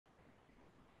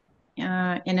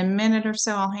In a minute or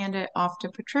so, I'll hand it off to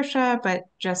Patricia, but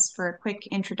just for a quick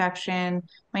introduction,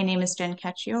 my name is Jen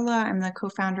Cacciola. I'm the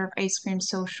co-founder of Ice Cream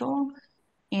Social,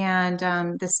 and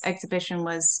this exhibition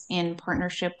was in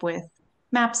partnership with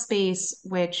MAPSpace,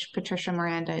 which Patricia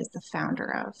Miranda is the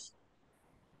founder of.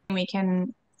 We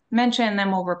can mention, then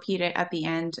we'll repeat it at the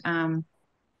end.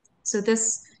 So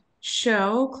this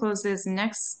show closes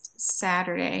next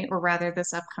Saturday, or rather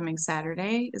this upcoming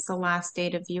Saturday is the last day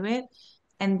to view it.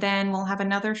 And then we'll have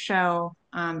another show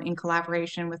in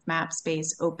collaboration with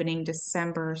MAPSpace opening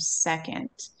December 2nd.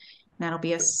 That'll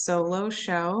be a solo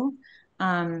show,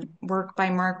 work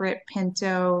by Margaret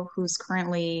Pinto, who's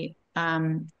currently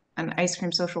an Ice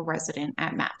Cream Social resident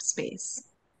at MAPSpace.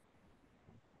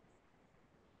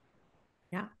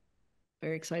 Yeah,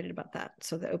 very excited about that.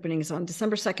 So the opening is on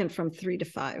December 2nd from 3 to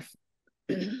 5.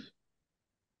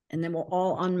 And then we'll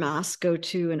all en masse go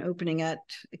to an opening at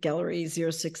Gallery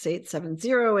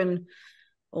 06870 in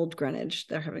Old Greenwich.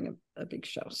 They're having a big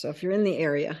show. So if you're in the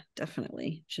area,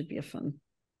 definitely should be a fun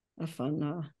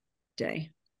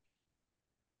day.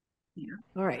 Yeah.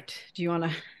 All right. Do you want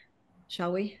to,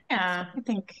 shall we? Yeah, I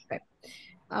think. Okay.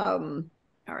 All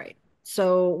right.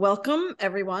 So welcome,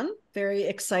 everyone. Very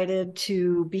excited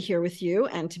to be here with you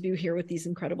and to be here with these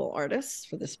incredible artists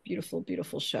for this beautiful,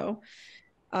 beautiful show.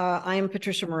 I am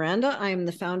Patricia Miranda. I'm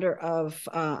the founder of,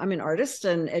 I'm an artist,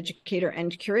 an educator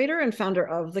and curator, and founder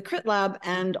of the Crit Lab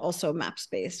and also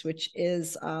MAPSpace, which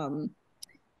is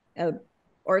a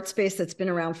art space that's been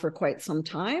around for quite some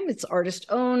time. It's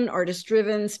artist-owned,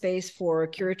 artist-driven space for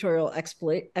curatorial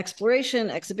exploration,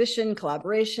 exhibition,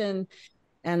 collaboration,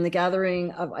 and the gathering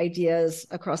of ideas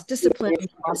across discipline,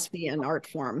 philosophy, and art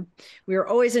form. We are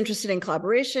always interested in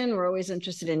collaboration. We're always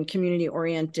interested in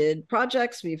community-oriented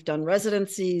projects. We've done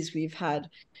residencies. We've had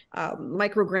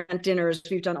micro-grant dinners.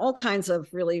 We've done all kinds of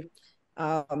really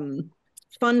fun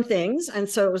things. And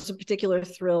so it was a particular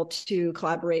thrill to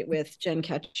collaborate with Jen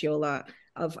Cacciola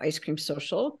of Ice Cream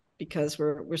Social, because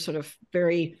we're sort of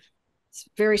very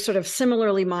sort of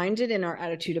similarly minded in our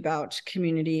attitude about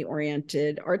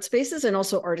community-oriented art spaces and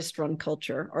also artist-run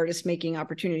culture, artists making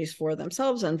opportunities for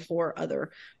themselves and for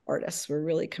other artists. We're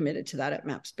really committed to that at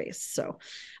MAPSpace. So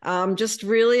just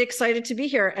really excited to be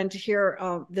here and to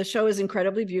hear the show is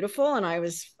incredibly beautiful. And I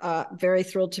was very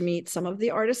thrilled to meet some of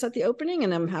the artists at the opening,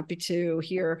 and I'm happy to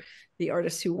hear the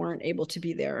artists who weren't able to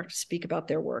be there speak about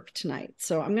their work tonight.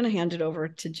 So I'm going to hand it over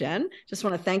to Jen. Just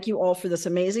want to thank you all for this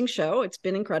amazing show. It's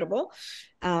been incredible.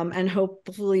 And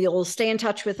hopefully you'll stay in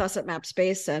touch with us at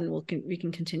MAPSpace and we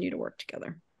can continue to work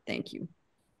together. Thank you.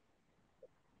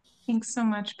 Thanks so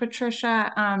much,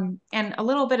 Patricia. And a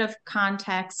little bit of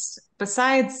context,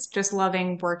 besides just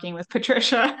loving working with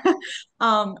Patricia,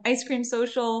 Ice Cream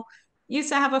Social used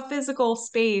to have a physical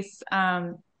space,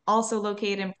 also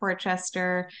located in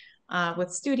Portchester,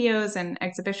 with studios and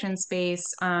exhibition space.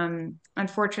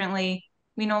 Unfortunately,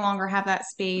 we no longer have that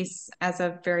space as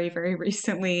of very, very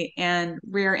recently, and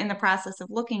we're in the process of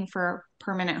looking for a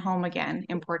permanent home again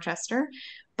in Portchester.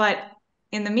 But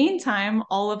in the meantime,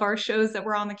 all of our shows that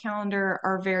were on the calendar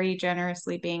are very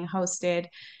generously being hosted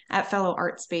at fellow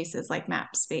art spaces like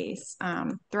MAPSpace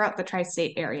throughout the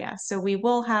tri-state area. So we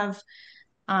will have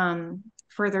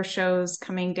further shows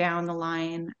coming down the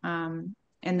line.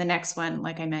 And the next one,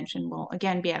 like I mentioned, will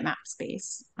again be at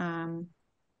MAPSpace.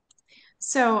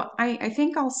 So I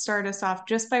think I'll start us off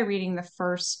just by reading the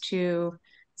first two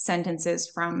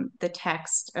sentences from the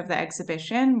text of the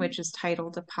exhibition, which is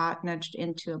titled "A Pot Nudged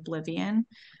Into Oblivion."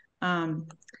 In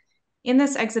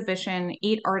this exhibition,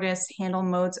 8 artists handle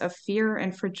modes of fear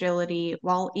and fragility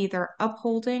while either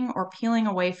upholding or peeling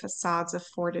away facades of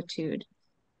fortitude.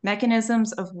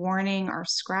 Mechanisms of warning are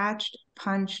scratched,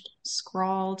 punched,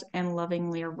 scrawled, and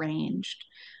lovingly arranged.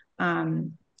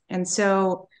 And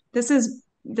so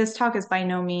this talk is by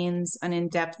no means an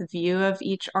in-depth view of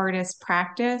each artist's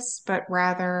practice, but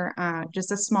rather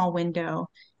just a small window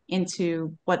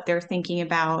into what they're thinking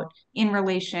about in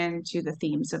relation to the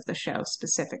themes of the show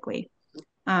specifically.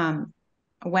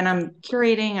 When I'm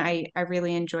curating, I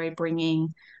really enjoy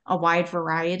bringing a wide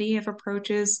variety of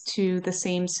approaches to the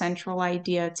same central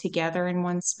idea together in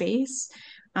one space.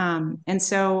 And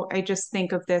so I just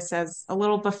think of this as a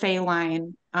little buffet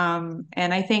line. And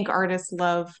I think artists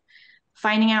love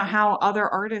finding out how other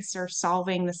artists are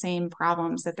solving the same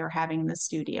problems that they're having in the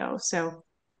studio. So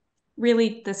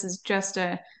really, this is just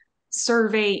a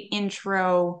survey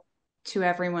intro to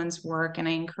everyone's work. And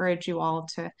I encourage you all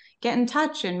to get in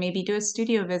touch and maybe do a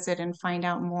studio visit and find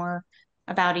out more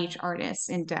about each artist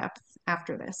in depth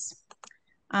after this.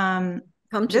 Come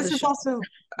to the show. Also,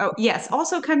 oh yes,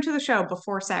 also come to the show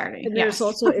before Saturday. And there's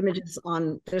also images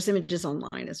there's images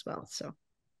online as well. So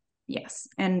Yes,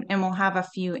 and we'll have a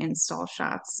few install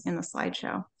shots in the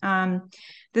slideshow.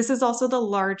 This is also the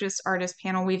largest artist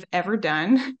panel we've ever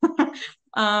done.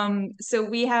 So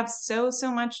we have so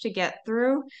much to get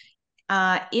through.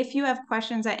 If you have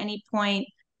questions at any point,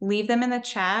 leave them in the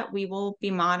chat. We will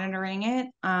be monitoring it.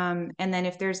 And then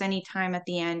if there's any time at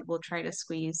the end, we'll try to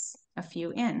squeeze a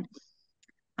few in.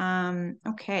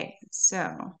 Okay,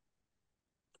 so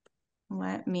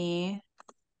let me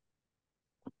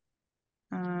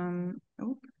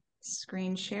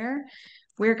screen share.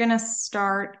 We're going to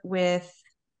start with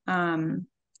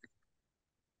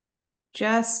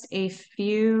just a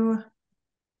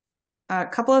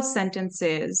couple of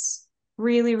sentences,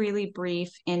 really brief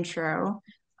intro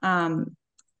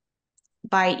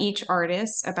by each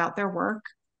artist about their work.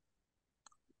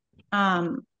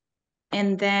 And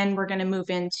then we're going to move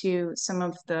into some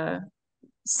of the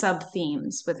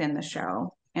sub-themes within the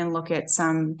show and look at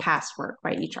some past work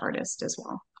by each artist as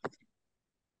well.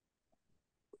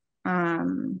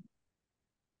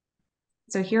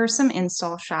 So here are some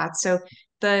install shots. So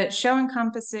the show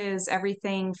encompasses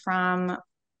everything from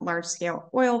large-scale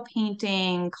oil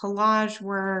painting, collage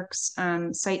works,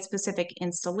 site-specific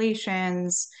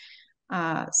installations,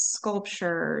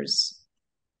 sculptures.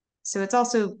 So it's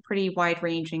also pretty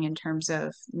wide-ranging in terms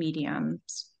of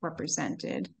mediums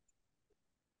represented.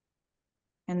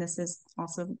 And this is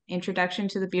also introduction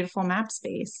to the beautiful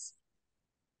MAPSpace.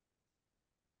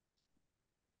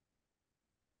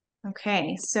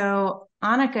 Okay, so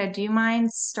Annika, do you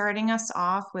mind starting us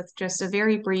off with just a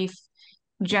very brief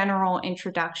general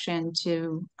introduction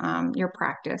to your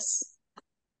practice?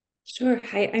 Sure.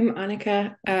 Hi, I'm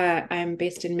Annika. I'm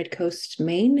based in Midcoast,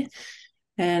 Maine,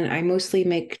 and I mostly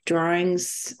make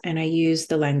drawings and I use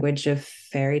the language of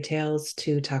fairy tales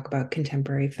to talk about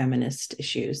contemporary feminist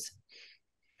issues.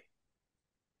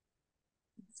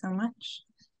 So much.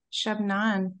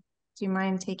 Shabnan, do you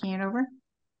mind taking it over?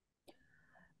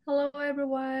 Hello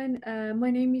everyone.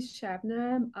 My name is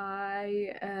Shabnam.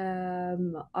 I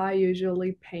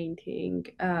usually painting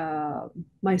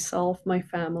myself, my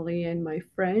family, and my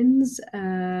friends.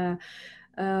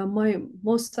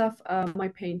 Most of my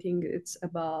painting it's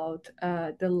about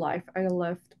the life I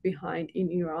left behind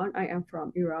in Iran. I am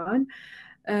from Iran,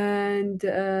 and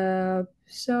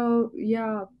so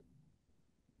yeah,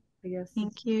 I guess.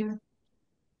 Thank you.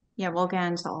 Yeah, we'll get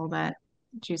into all that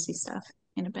juicy stuff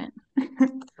in a bit.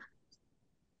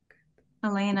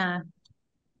 Elena.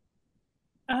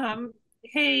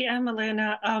 Hey, I'm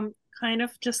Elena. Kind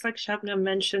of just like Shabnam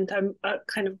mentioned, I'm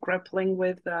kind of grappling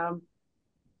with the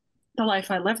life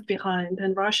I left behind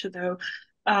in Russia, though.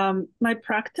 My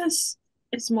practice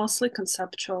is mostly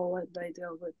conceptual, and I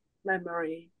deal with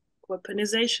memory,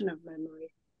 weaponization of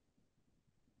memory.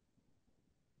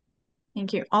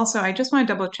 Thank you. Also, I just want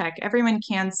to double check. Everyone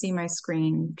can see my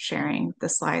screen sharing the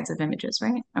slides of images,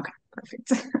 right? Okay,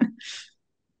 perfect.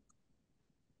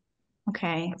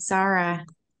 Okay, Zara.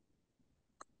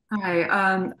 Hi,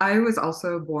 I was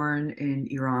also born in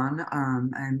Iran.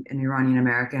 I'm an Iranian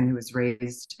American who was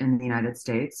raised in the United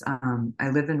States. I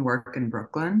live and work in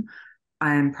Brooklyn.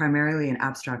 I'm primarily an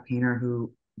abstract painter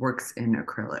who works in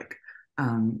acrylic.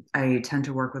 I tend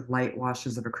to work with light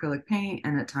washes of acrylic paint,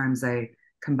 and at times I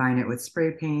combine it with spray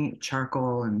paint,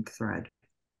 charcoal, and thread.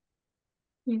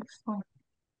 Beautiful.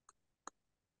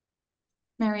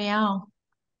 Marielle.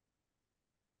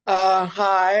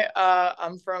 Hi,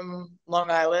 I'm from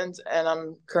Long Island and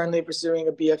I'm currently pursuing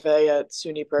a BFA at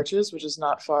SUNY Purchase, which is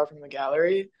not far from the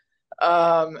gallery.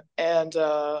 I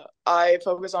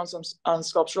focus on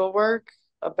sculptural work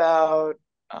about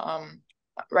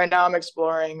right now I'm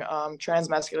exploring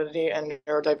transmasculinity and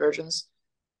neurodivergence.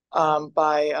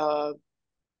 I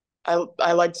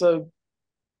like to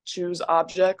choose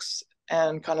objects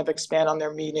and kind of expand on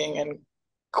their meaning and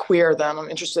queer them. I'm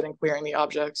interested in queering the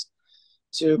objects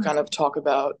to kind of talk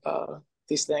about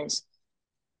these things.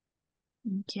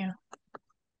 Thank you.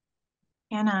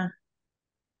 Anna.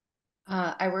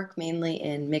 I work mainly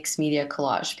in mixed media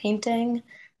collage painting,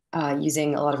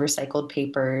 using a lot of recycled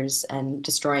papers and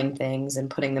destroying things and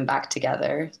putting them back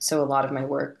together. So a lot of my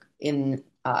work in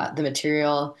the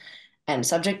material and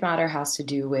subject matter has to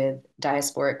do with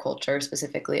diasporic culture,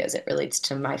 specifically as it relates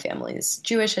to my family's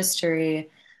Jewish history,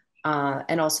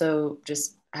 and also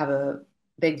just have a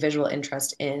big visual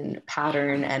interest in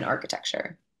pattern and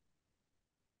architecture.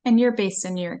 And you're based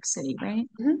in New York City, right?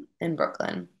 Mm-hmm. In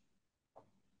Brooklyn.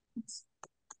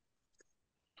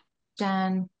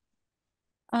 Jen.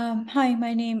 Hi,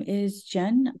 my name is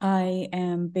Jen. I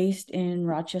am based in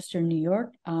Rochester, New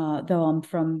York, though I'm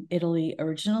from Italy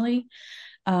originally.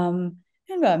 I'm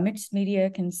a mixed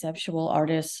media conceptual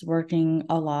artist working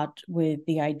a lot with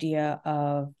the idea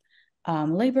of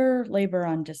labor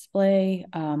on display,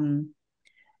 kind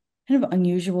of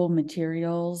unusual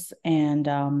materials, and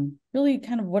really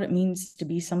kind of what it means to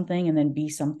be something and then be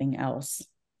something else.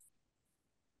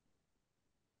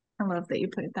 I love that you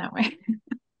put it that way.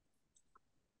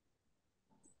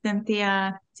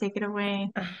 Cynthia, take it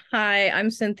away. Hi, I'm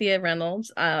Cynthia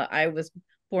Reynolds. I was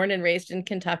born and raised in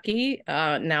Kentucky.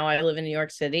 Now I live in New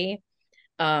York City.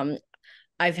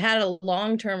 I've had a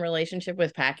long-term relationship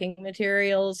with packing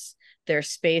materials. Their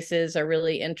spaces are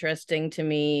really interesting to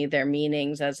me, their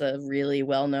meanings as a really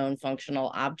well-known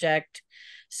functional object.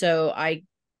 So I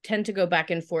tend to go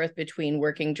back and forth between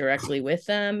working directly with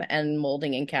them and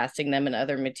molding and casting them in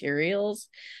other materials.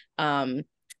 And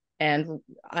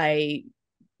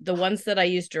the ones that I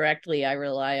use directly, I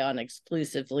rely on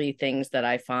exclusively things that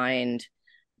I find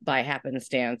by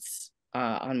happenstance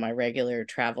on my regular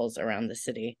travels around the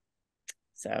city.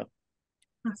 So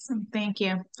awesome, thank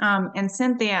you. And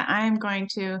Cynthia, I am going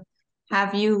to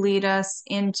have you lead us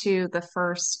into the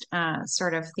first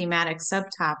sort of thematic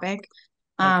subtopic.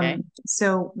 Okay.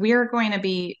 So we're going to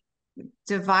be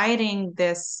dividing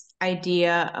this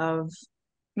idea of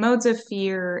modes of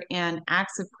fear and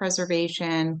acts of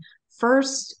preservation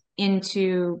first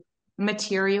into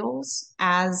materials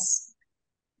as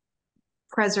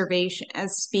preservation,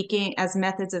 as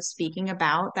methods of speaking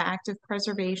about the act of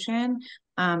preservation,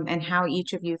 and how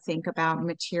each of you think about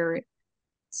material,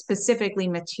 specifically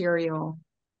material,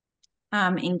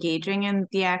 engaging in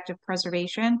the act of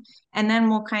preservation. And then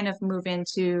we'll kind of move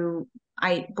into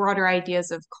broader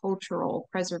ideas of cultural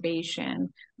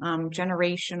preservation,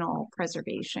 generational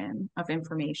preservation of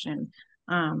information.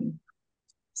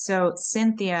 So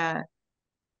Cynthia,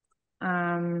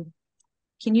 can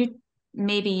you,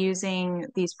 maybe using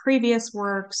these previous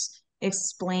works,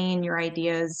 explain your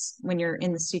ideas when you're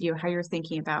in the studio, how you're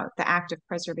thinking about the act of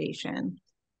preservation?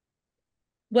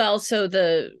 Well, so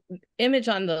the image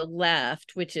on the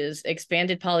left, which is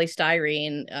expanded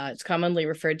polystyrene, it's commonly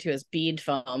referred to as bead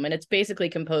foam, and it's basically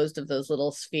composed of those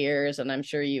little spheres, and I'm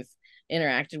sure you've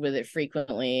interacted with it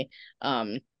frequently.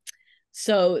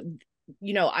 So,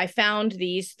 you know, I found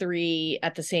these three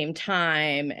at the same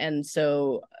time, and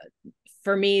so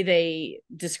for me, they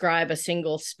describe a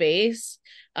single space.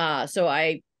 So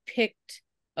I picked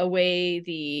away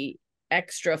the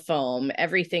extra foam,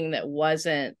 everything that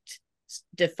wasn't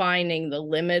defining the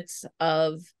limits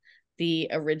of the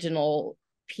original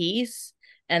piece.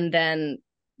 And then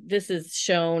this is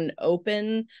shown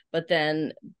open, but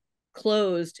then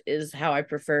closed is how I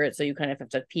prefer it. So you kind of have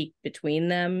to peek between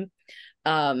them.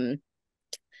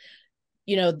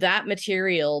 You know, that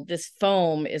material, this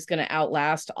foam, is going to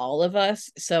outlast all of us.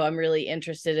 So I'm really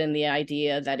interested in the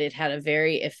idea that it had a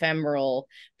very ephemeral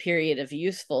period of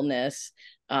usefulness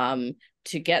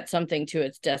to get something to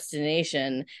its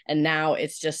destination. And now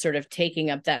it's just sort of taking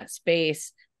up that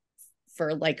space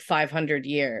for like 500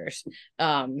 years.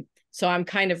 So I'm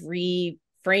kind of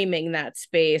reframing that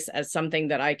space as something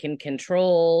that I can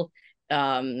control.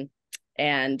 And,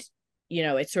 you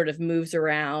know, it sort of moves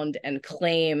around and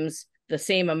claims the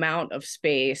same amount of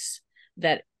space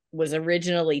that was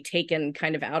originally taken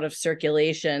kind of out of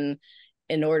circulation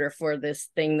in order for this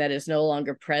thing that is no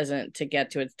longer present to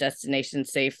get to its destination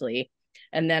safely.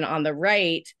 And then on the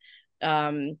right,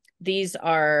 these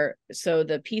are, so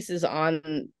the pieces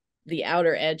on the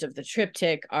outer edge of the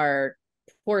triptych are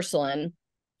porcelain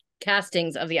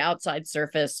castings of the outside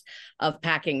surface of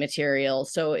packing material.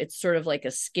 So it's sort of like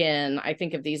a skin. I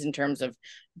think of these in terms of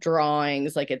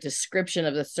drawings, like a description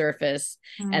of the surface.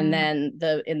 And then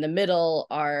in the middle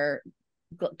are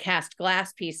cast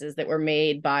glass pieces that were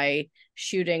made by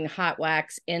shooting hot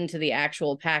wax into the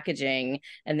actual packaging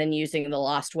and then using the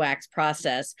lost wax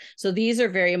process. So these are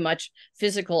very much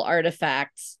physical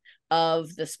artifacts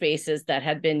of the spaces that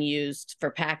had been used for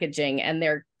packaging, and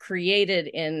they're created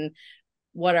in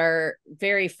what are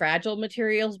very fragile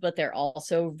materials, but they're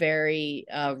also very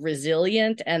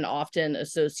resilient and often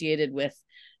associated with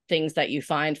things that you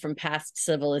find from past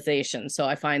civilizations. So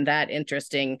I find that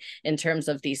interesting in terms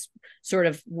of these sort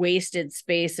of wasted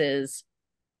spaces,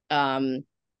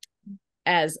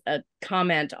 as a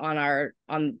comment on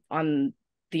on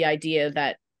the idea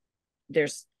that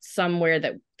there's somewhere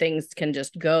that things can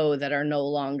just go that are no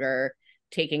longer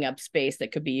taking up space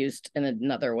that could be used in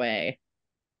another way.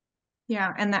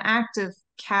 Yeah, and the act of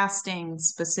casting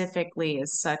specifically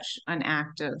is such an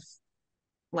act of,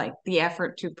 like, the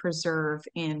effort to preserve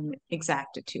in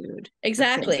exactitude.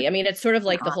 Exactly. I mean, it's sort of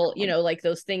like the whole, you know, like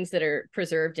those things that are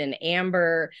preserved in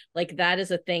amber, like that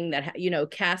is a thing that, you know,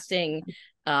 casting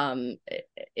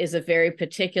is a very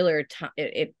particular time.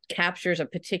 It captures a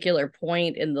particular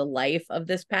point in the life of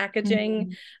this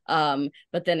packaging,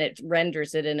 but then it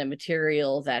renders it in a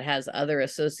material that has other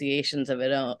associations of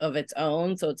its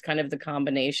own. So it's kind of the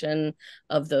combination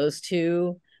of those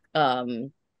two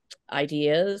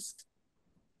ideas.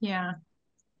 Yeah.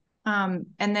 And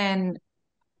then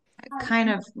kind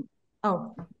of,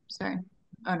 oh, sorry.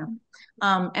 Oh no.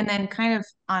 And then kind of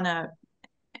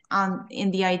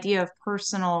in the idea of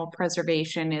personal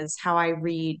preservation is how I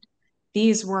read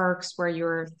these works where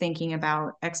you're thinking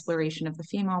about exploration of the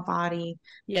female body.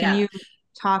 Can you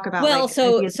talk about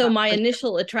so my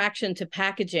initial attraction to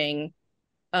packaging,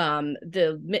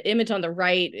 the image on the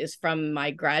right is from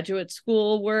my graduate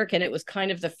school work, and it was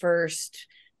kind of the first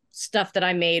stuff that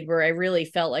I made where I really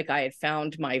felt like I had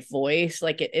found my voice.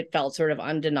 Like it felt sort of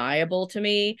undeniable to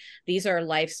me. These are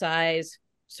life-size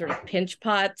sort of pinch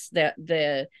pots. That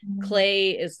the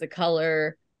clay is the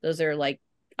color. Those are like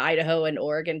Idaho and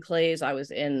Oregon clays. I was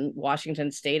in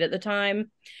Washington State at the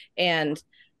time, and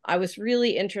I was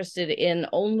really interested in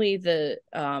only the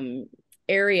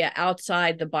area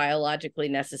outside the biologically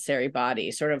necessary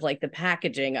body, sort of like the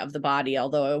packaging of the body,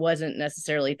 although I wasn't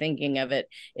necessarily thinking of it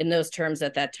in those terms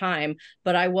at that time,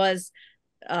 but I was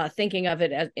thinking of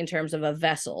it as in terms of a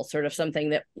vessel, sort of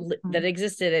something that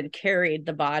existed and carried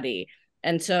the body.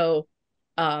 And so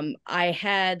I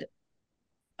had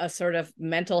a sort of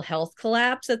mental health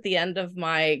collapse at the end of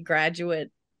my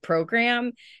graduate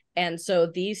program. And so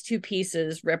these two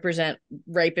pieces represent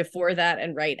right before that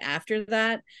and right after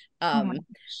that.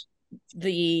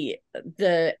 The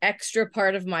extra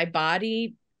part of my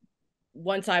body,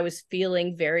 once I was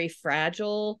feeling very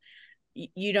fragile,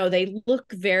 they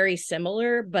look very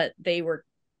similar, but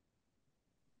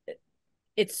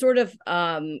it's sort of,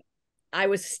 I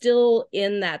was still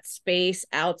in that space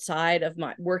outside of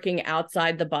working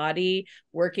outside the body,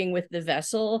 working with the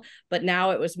vessel, but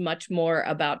now it was much more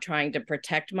about trying to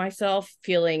protect myself,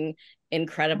 feeling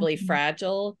incredibly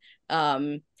fragile,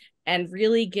 and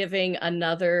really giving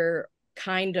another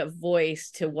kind of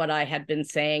voice to what I had been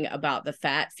saying about the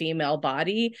fat female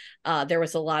body. There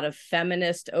was a lot of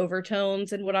feminist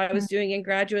overtones in what I was doing in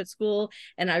graduate school.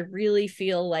 And I really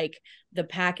feel like the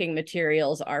packing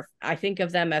materials I think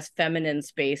of them as feminine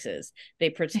spaces. They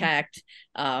protect,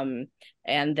 and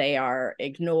they are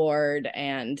ignored.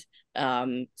 And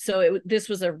so this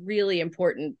was a really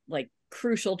important,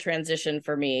 crucial transition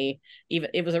for me. Even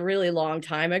it was a really long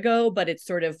time ago, but it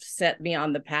sort of set me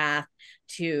on the path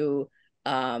to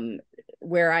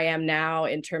where I am now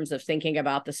in terms of thinking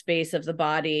about the space of the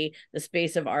body, the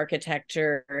space of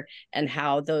architecture, and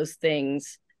how those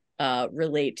things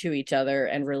relate to each other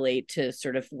and relate to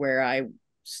sort of where I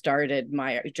started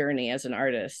my journey as an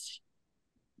artist.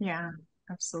 Yeah,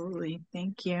 absolutely.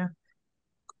 Thank you.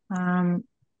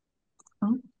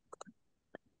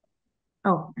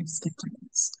 Oh, I skipped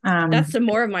this. That's some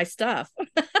more of my stuff.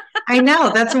 I know,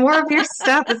 that's more of your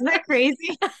stuff. Isn't that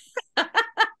crazy?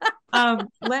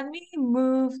 Let me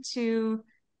move to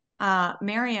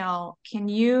Marielle.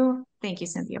 Thank you,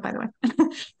 Cynthia, by the way.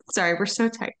 Sorry, we're so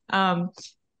tight.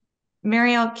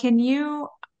 Marielle, can you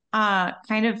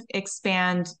kind of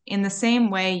expand in the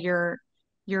same way you're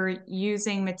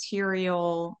using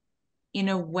material in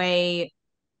a way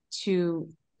to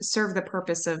serve the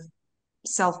purpose of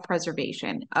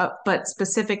self-preservation, but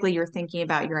specifically you're thinking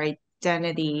about your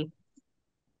identity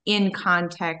in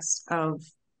context of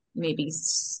maybe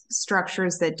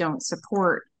structures that don't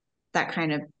support that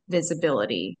kind of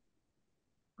visibility,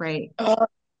 right? I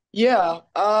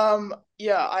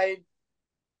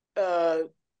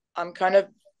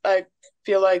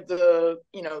feel like the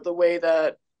way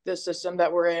that this system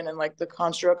that we're in and like the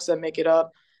constructs that make it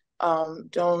up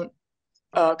don't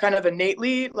kind of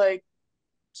innately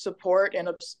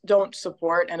don't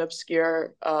support and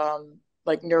obscure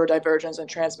like neurodivergence and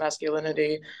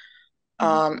transmasculinity,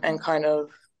 and kind of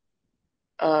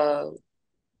Can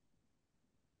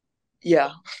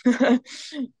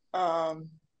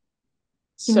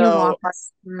you walk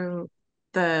us through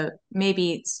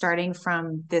maybe starting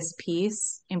from this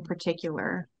piece in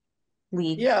particular,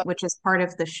 which is part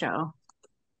of the show?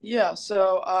 Yeah,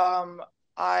 so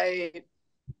I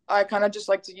kind of just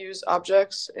like to use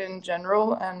objects in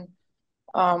general, and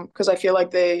because I feel like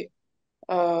they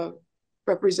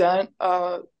represent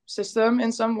a system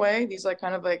in some way. These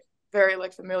kind of very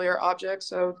familiar objects.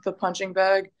 So the punching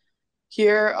bag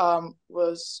here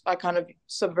I kind of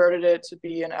subverted it to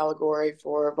be an allegory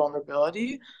for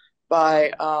vulnerability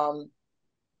by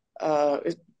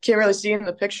can't really see in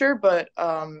the picture, but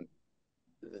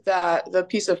that the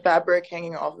piece of fabric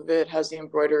hanging off of it has the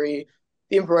embroidery.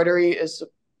 The embroidery has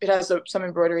some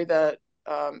embroidery that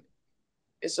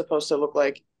is supposed to look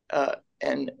like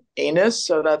an anus.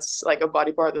 So that's like a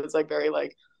body part that's like very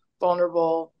like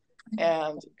vulnerable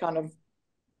and kind of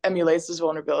emulates this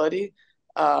vulnerability.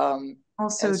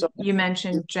 Also, so you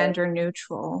mentioned gender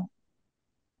neutral.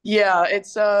 Yeah,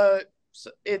 it's kind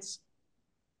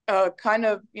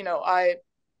of, you know,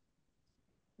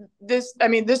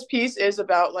 this piece is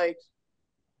about like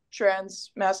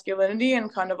trans masculinity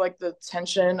and kind of like the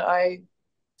tension I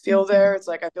feel there. It's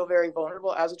like I feel very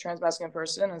vulnerable as a trans masculine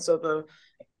person, and so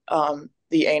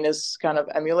the anus kind of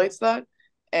emulates that.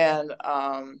 And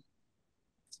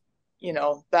you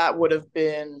know, that would have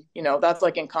been, you know, that's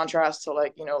like in contrast to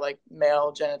like, you know, like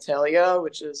male genitalia,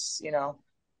 which is, you know,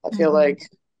 I feel like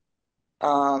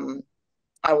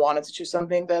I wanted to choose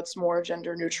something that's more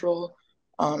gender neutral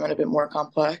and a bit more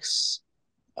complex.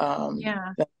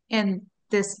 Yeah. And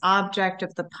this object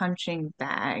of the punching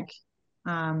bag,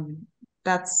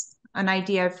 that's an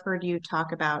idea I've heard you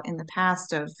talk about in the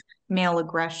past of male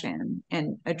aggression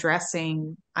and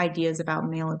addressing ideas about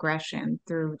male aggression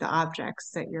through the objects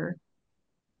that you're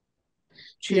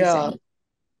choosing.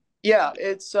 Yeah,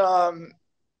 it's kind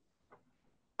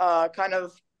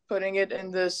of putting it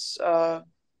in this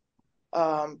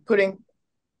putting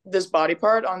this body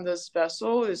part on this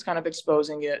vessel is kind of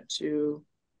exposing it to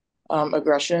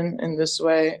aggression in this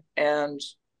way. And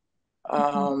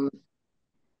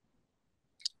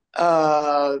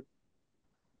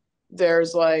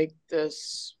there's like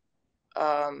this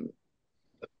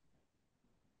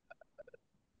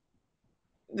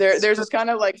there's this kind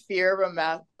of like fear of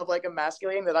like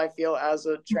emasculating that I feel as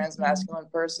a trans masculine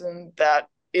person that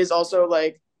is also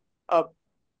like a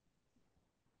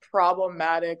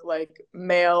problematic like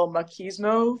male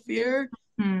machismo fear.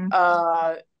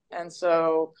 And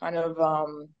so kind of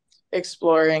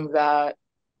exploring that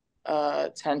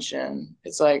tension.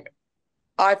 It's like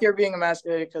I fear being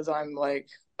emasculated because I'm like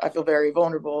I feel very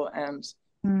vulnerable, and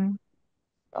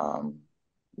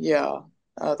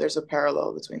there's a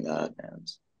parallel between that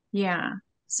and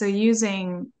so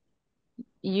using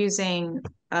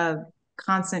a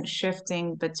constant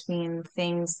shifting between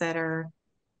things that are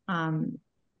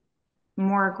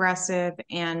more aggressive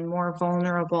and more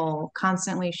vulnerable,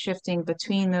 constantly shifting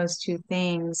between those two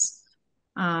things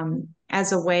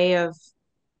as a way of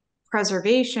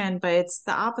preservation, but it's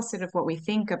the opposite of what we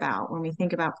think about when we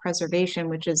think about preservation,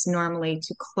 which is normally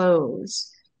to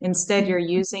close. Instead, you're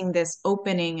using this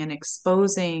opening and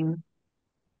exposing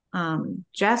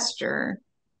gesture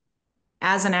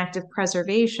as an act of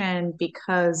preservation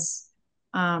because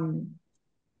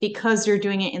you're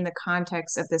doing it in the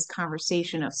context of this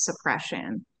conversation of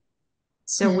suppression.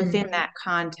 So within that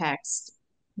context,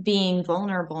 being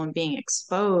vulnerable and being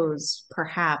exposed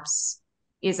perhaps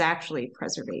is actually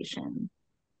preservation,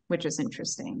 which is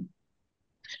interesting.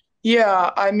 Yeah,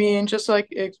 I mean, just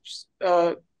like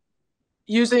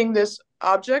using this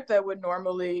object that would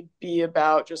normally be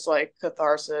about just like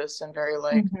catharsis and very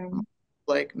like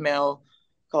like male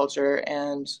culture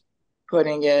and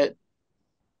putting it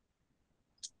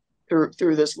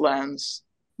through this lens.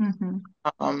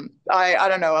 I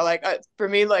don't know, for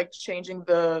me, like changing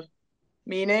the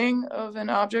meaning of an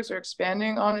object or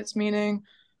expanding on its meaning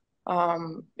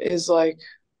is a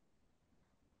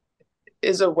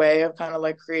way of kind of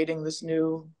like creating this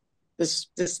new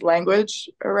this language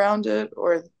around it,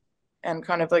 and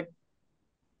kind of like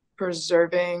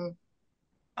preserving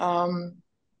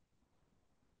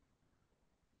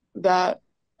that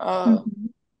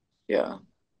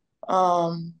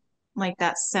like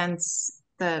that sense,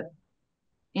 the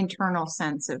internal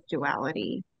sense of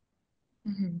duality.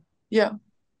 Yeah.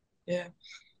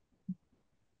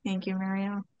 Thank you,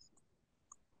 Marielle.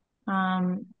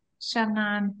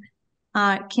 Shabnam,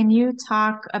 can you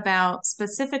talk about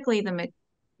specifically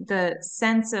the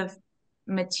sense of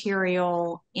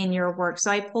material in your work?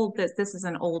 So I pulled this. This is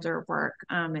an older work.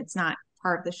 It's not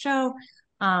part of the show.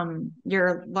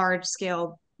 Your large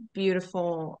scale,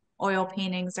 beautiful oil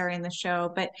paintings are in the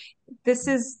show, but this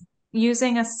is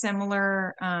using a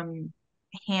similar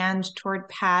hand toward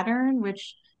pattern,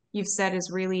 which you've said is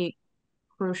really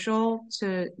crucial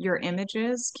to your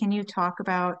images. Can you talk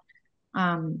about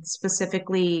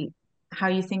specifically how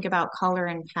you think about color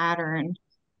and pattern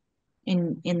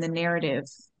in the narrative?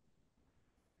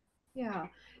 Yeah,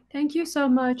 thank you so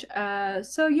much.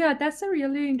 So yeah, that's a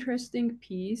really interesting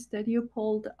piece that you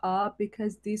pulled up,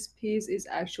 because this piece is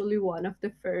actually one of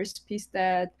the first piece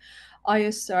that I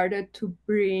started to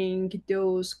bring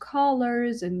those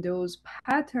colors and those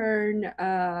pattern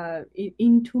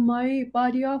into my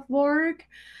body of work.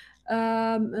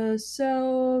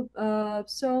 So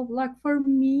like for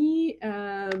me,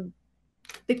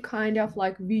 the kind of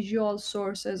like visual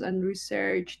sources and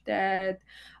research that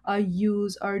I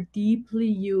use are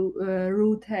deeply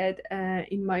rooted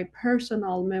in my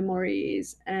personal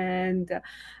memories and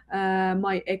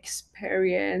my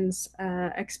experiences,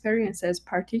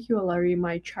 particularly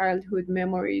my childhood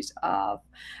memories of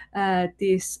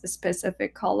this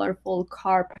specific colorful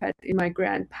carpet in my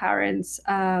grandparents'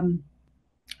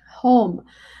 home.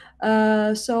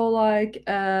 So like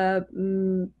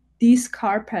this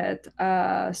carpet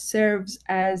serves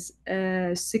as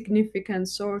a significant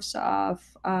source of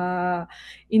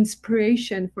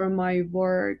inspiration for my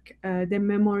work. The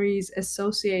memories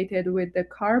associated with the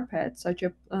carpet, such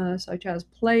as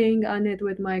playing on it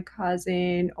with my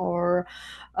cousin, or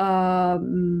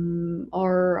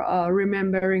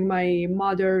remembering my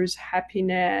mother's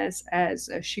happiness as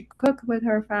she cooked with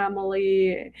her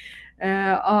family,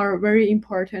 are very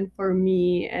important for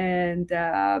me.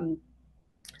 And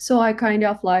so I kind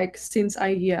of like, since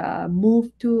I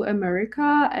moved to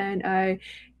America, and I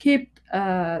kept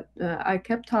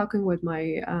talking with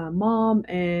my mom,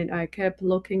 and I kept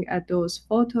looking at those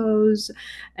photos,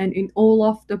 and in all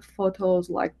of the photos,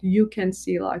 like you can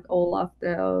see like all of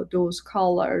those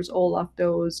colors, all of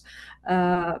those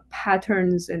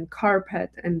patterns and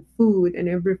carpet and food and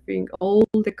everything, all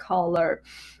the color.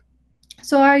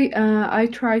 So I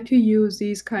try to use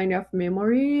these kind of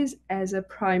memories as a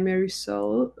primary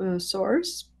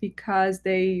source, because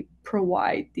they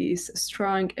provide this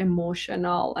strong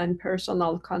emotional and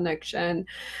personal connection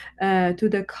to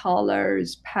the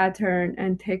colors, pattern,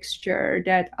 and texture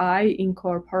that I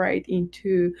incorporate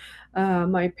into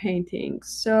my paintings.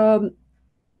 So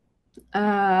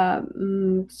I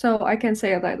can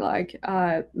say that like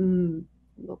uh,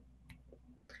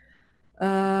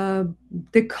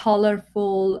 the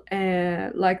colorful,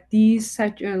 like these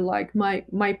such like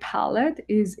my palette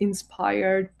is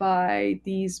inspired by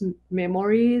these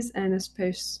memories, and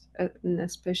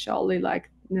especially like,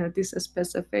 you know, this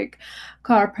specific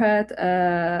carpet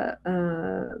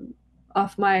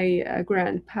of my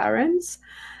grandparents.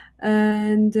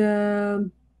 And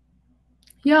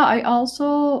yeah, I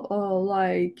also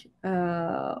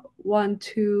want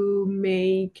to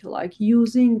make like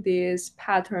using this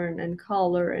pattern and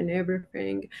color and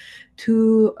everything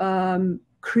to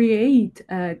create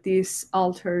this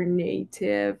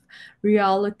alternative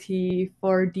reality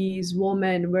for these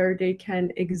women, where they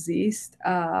can exist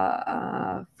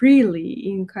freely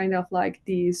in kind of like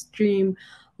this dream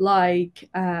like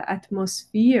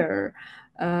atmosphere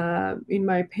in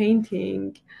my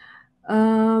painting.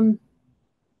 um,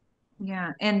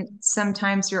 Yeah, and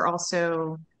sometimes you're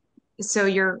also, so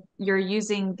you're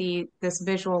using this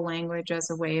visual language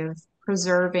as a way of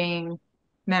preserving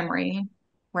memory,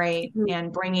 right?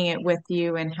 And bringing it with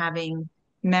you and having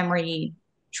memory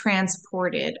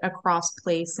transported across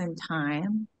place and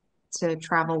time to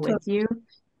travel with you.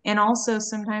 And also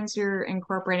sometimes you're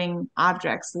incorporating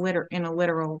objects in a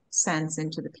literal sense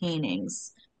into the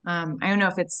paintings. I don't know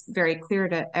if it's very clear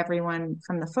to everyone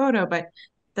from the photo, but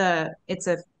it's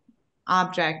a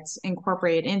object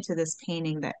incorporated into this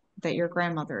painting that your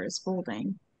grandmother is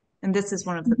holding. And this is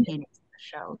one of the paintings in the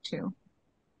show too.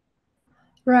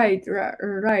 Right.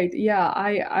 Yeah,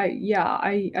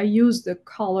 I use the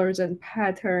colors and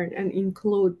pattern and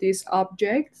include this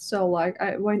object. So like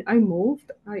when I moved,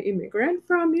 I immigrant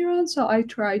from Iran, so I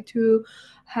try to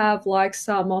have like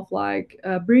some of like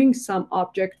bring some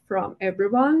object from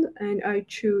everyone, and I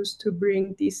choose to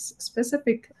bring this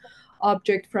specific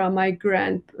object from my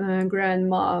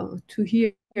grandma to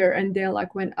here. And then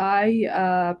like when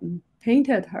I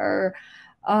painted her,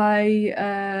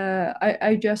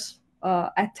 I just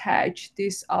attach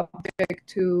this object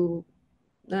to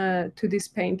this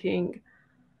painting,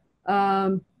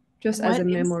 just as What a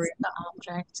is memory. the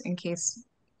object, in case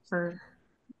for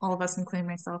all of us, including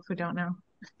myself, who don't know?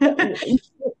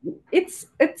 It's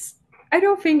I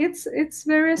don't think it's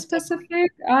very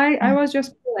specific. I was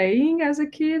just playing as a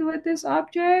kid with this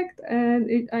object,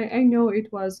 and I know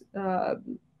it was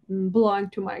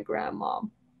belonged to my grandma,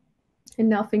 and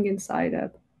nothing inside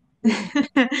it.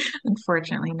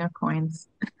 Unfortunately, no coins.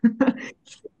 No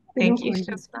Thank you,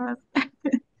 coins. Thank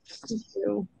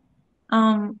you.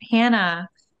 Hannah,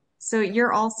 so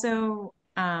you're also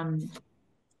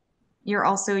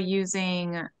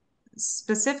using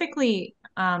specifically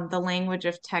the language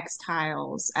of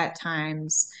textiles at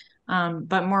times,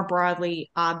 but more broadly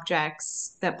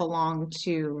objects that belong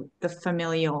to the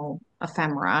familial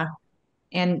ephemera.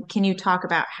 And can you talk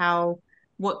about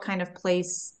what kind of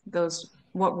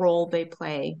what role they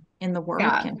play in the work,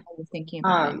 Yeah. and how you're thinking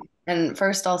about it? And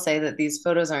first, I'll say that these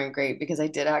photos aren't great because I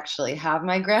did actually have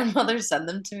my grandmother send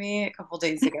them to me a couple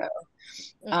days ago.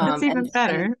 That's even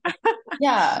better.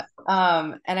 Yeah.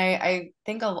 And I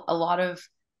think a lot of,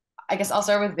 I guess I'll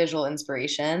start with visual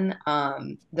inspiration.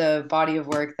 The body of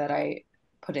work that I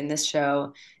put in this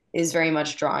show is very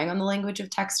much drawing on the language of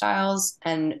textiles,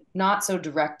 and not so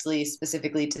directly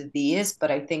specifically to these,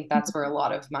 but I think that's where a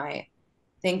lot of my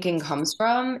thinking comes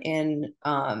from in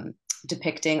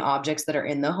depicting objects that are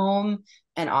in the home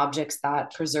and objects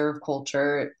that preserve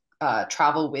culture,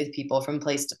 travel with people from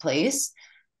place to place.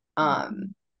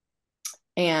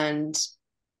 And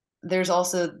there's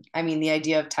also, I mean, the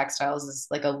idea of textiles is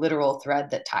like a literal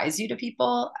thread that ties you to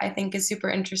people, I think is super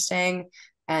interesting.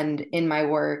 And in my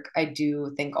work, I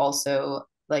do think also,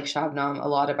 like Shabnam, a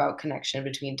lot about connection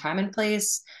between time and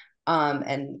place,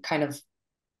 and kind of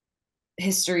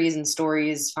histories and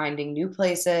stories, finding new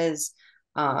places,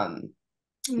 drawing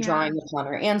upon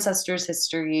our ancestors'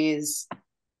 histories.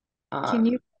 Can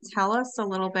you tell us a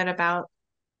little bit about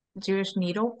Jewish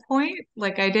needlepoint?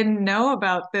 Like, I didn't know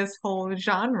about this whole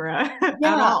genre at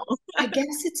all. I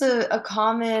guess it's a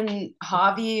common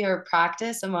hobby or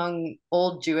practice among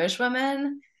old Jewish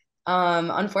women.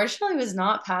 Unfortunately, it was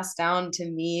not passed down to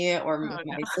me or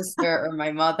my sister or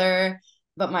my mother.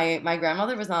 But my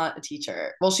grandmother was not a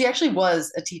teacher. Well, she actually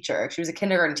was a teacher. She was a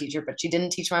kindergarten teacher, but she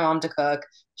didn't teach my mom to cook.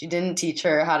 She didn't teach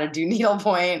her how to do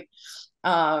needlepoint.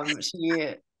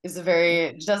 She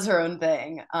does her own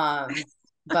thing.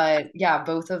 But yeah,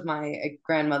 both of my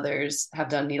grandmothers have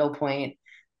done needlepoint,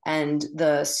 and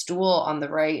the stool on the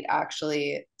right,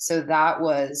 actually, so that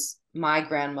was my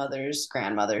grandmother's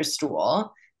grandmother's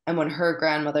stool. And when her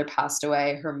grandmother passed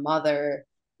away, her mother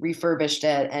refurbished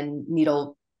it, and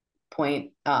needlepoint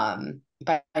made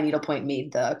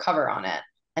the cover on it.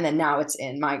 And then now it's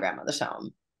in my grandmother's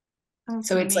home.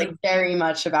 So it's like very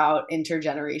much about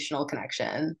intergenerational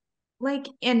connection. Like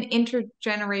an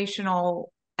intergenerational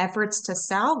efforts to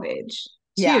salvage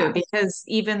too, because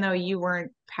even though you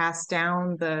weren't passed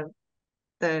down the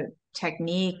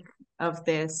technique of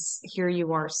this, here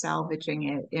you are salvaging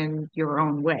it in your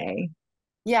own way.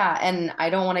 Yeah, and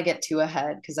I don't want to get too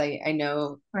ahead because I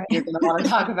know you're going to want to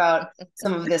talk about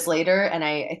some of this later, and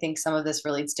I think some of this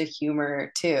relates to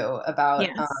humor too, about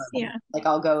like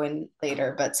I'll go in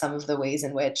later, but some of the ways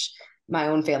in which my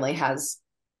own family has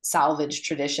salvaged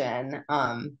tradition,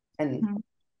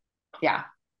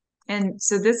 And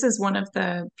so this is one of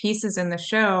the pieces in the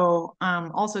show,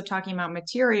 also talking about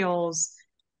materials.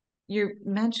 You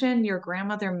mentioned your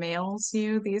grandmother mails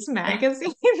you these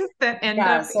magazines that end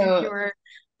up in your...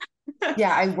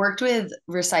 I worked with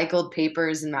recycled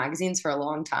papers and magazines for a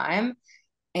long time.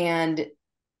 And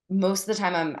most of the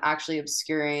time I'm actually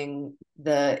obscuring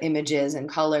the images and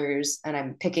colors, and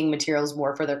I'm picking materials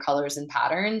more for their colors and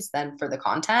patterns than for the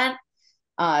content.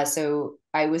 So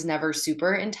I was never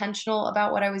super intentional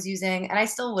about what I was using, and I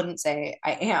still wouldn't say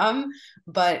I am,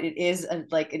 but it is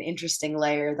like an interesting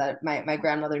layer that my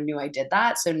grandmother knew I did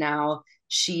that. So now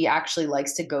she actually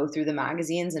likes to go through the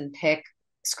magazines and pick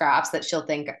scraps that she'll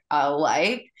think I'll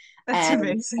like. That's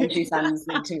amazing. And she sends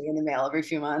them to me in the mail every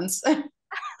few months.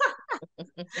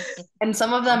 And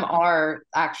some of them are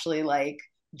actually like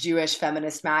Jewish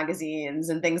feminist magazines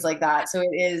and things like that. So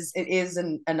it is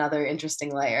another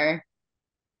interesting layer.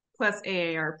 Plus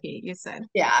AARP, you said.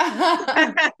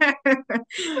 Yeah.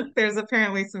 There's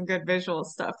apparently some good visual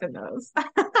stuff in those.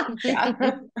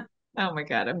 Oh my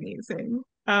God, amazing.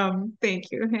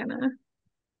 Thank you, Hannah.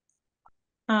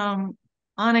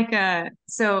 Annika,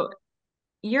 so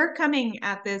you're coming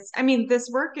at this, I mean,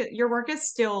 your work is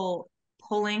still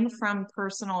pulling from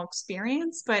personal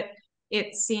experience, but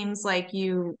it seems like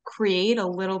you create a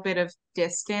little bit of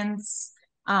distance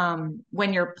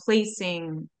when you're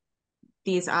placing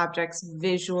these objects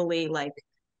visually, like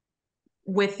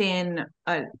within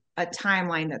a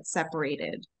timeline that's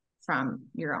separated from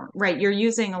your own, right? You're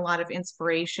using a lot of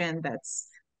inspiration that's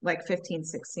like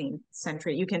 15th, 16th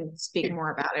century. You can speak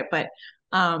more about it, but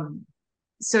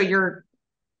so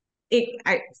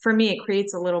for me, it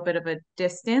creates a little bit of a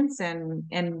distance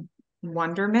and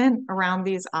wonderment around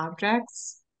these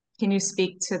objects. Can you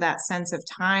speak to that sense of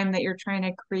time that you're trying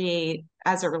to create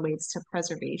as it relates to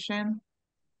preservation?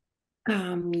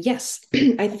 Yes,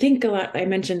 I think a lot. I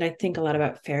think a lot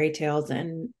about fairy tales,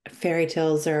 and fairy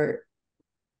tales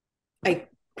I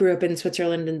grew up in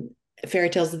Switzerland, and fairy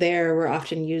tales there were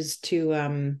often used to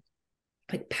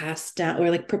like pass down or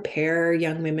like prepare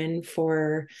young women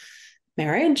for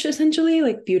marriage, essentially.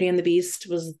 Like Beauty and the Beast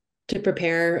was to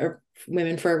prepare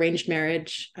women for arranged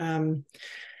marriage.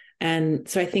 And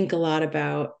so I think a lot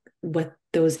about what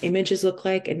those images look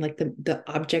like, and like the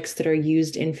objects that are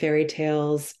used in fairy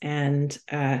tales, and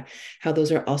how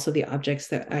those are also the objects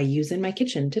that I use in my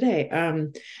kitchen today.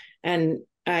 And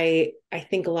I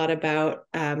think a lot about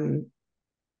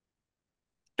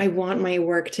I want my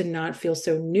work to not feel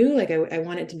so new. Like I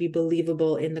want it to be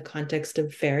believable in the context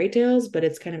of fairy tales, but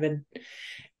it's kind of a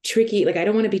tricky, like I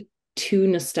don't want to be too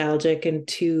nostalgic and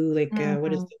too like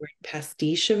what is the word,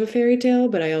 pastiche of a fairy tale,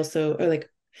 but I also, or like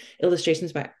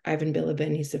illustrations by Ivan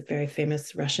Bilibin, he's a very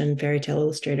famous Russian fairy tale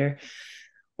illustrator,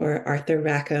 or Arthur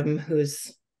Rackham,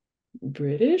 who's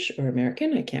British or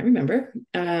American, I can't remember.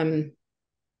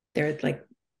 They're like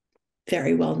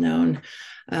very well known.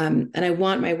 And I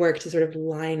want my work to sort of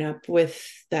line up with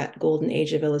that golden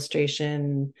age of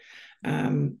illustration,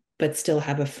 but still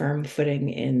have a firm footing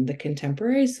in the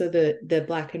contemporary. So the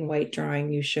black and white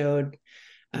drawing you showed,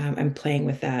 I'm playing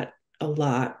with that a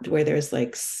lot, where there's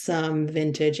like some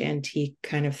vintage antique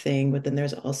kind of thing, but then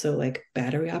there's also like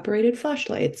battery operated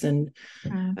flashlights. And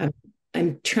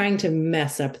I'm trying to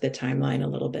mess up the timeline a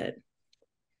little bit.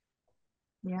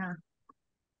 Yeah.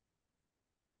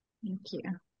 Thank you.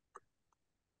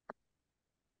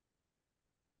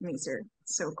 These are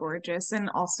so gorgeous, and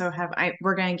also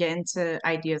we're going to get into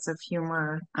ideas of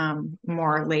humor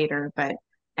more later, but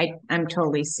I'm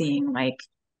totally seeing like,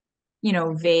 you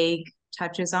know, vague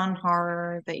touches on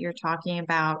horror that you're talking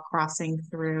about crossing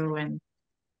through,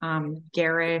 and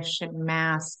garish and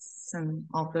masks and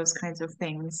all those kinds of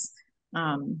things,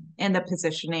 and the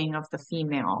positioning of the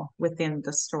female within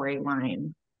the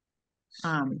storyline.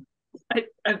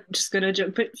 I'm just gonna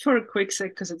jump in for a quick sec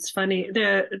because it's funny.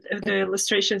 The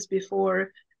illustrations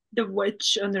before the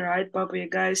witch on the right, Baba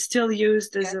Yaga, is still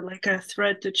used as like a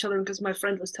threat to children. Because my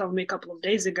friend was telling me a couple of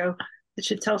days ago that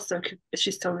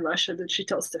she's telling Russia that she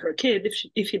tells to her kid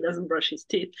if he doesn't brush his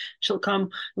teeth, she'll come.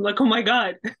 I'm like, oh my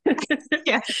god.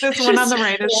 Yes, this one on the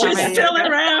right is she's still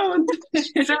around.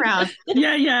 She's around.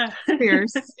 Yeah.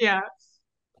 Fierce. Yeah.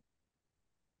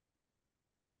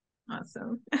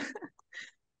 Awesome.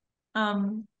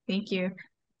 Thank you,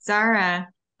 Zara.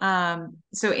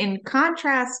 So in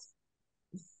contrast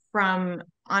from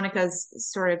Annika's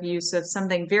sort of use of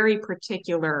something very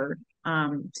particular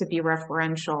to be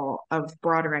referential of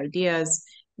broader ideas,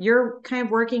 you're kind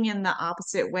of working in the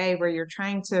opposite way, where you're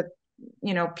trying to,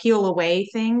 you know, peel away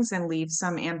things and leave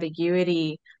some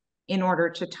ambiguity in order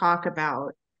to talk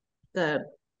about the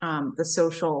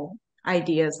social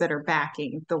ideas that are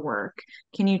backing the work.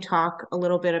 Can you talk a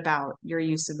little bit about your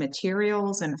use of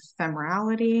materials and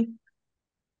ephemerality?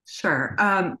 Sure.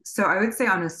 So I would say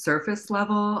on a surface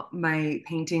level, my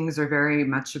paintings are very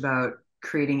much about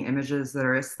creating images that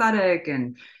are aesthetic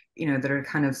and, you know, that are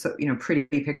kind of, so, you know, pretty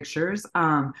pictures.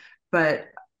 But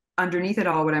underneath it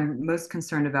all, what I'm most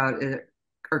concerned about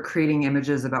are creating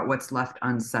images about what's left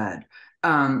unsaid.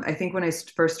 I think when I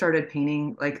first started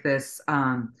painting like this,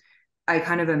 I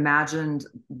kind of imagined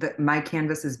that my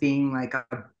canvas as being like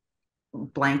a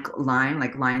blank line,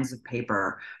 like lines of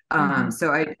paper.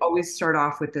 So I always start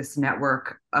off with this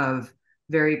network of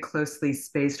very closely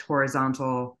spaced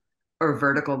horizontal or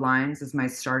vertical lines as my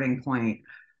starting point.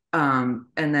 And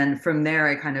then from there,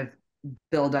 I kind of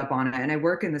build up on it. And I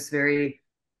work in this very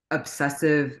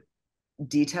obsessive,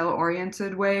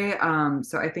 detail-oriented way.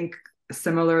 So I think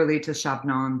similarly to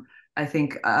Shabnam, I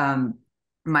think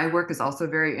my work is also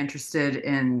very interested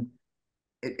in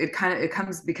it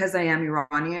comes because I am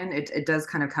Iranian. It does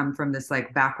kind of come from this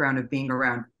like background of being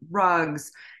around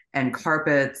rugs and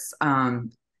carpets.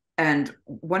 And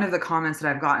one of the comments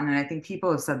that I've gotten, and I think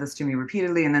people have said this to me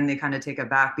repeatedly, and then they kind of take it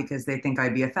back because they think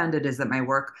I'd be offended, is that my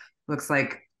work looks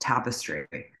like tapestry.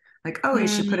 Like, oh, you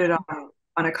should put it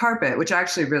on a carpet, which I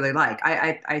actually really like.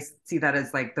 I see that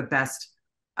as like the best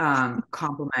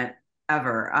compliment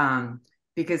ever.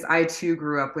 Because I too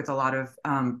grew up with a lot of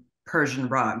Persian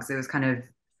rugs. It was kind of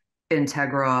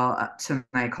integral to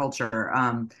my culture.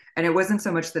 And it wasn't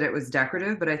so much that it was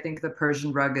decorative, but I think the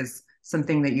Persian rug is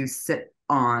something that you sit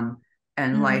on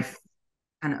and life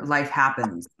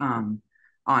happens on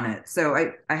it. So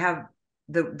I have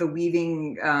the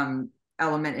weaving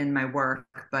element in my work,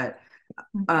 but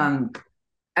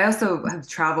I also have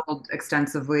traveled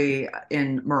extensively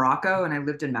in Morocco, and I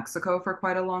lived in Mexico for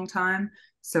quite a long time.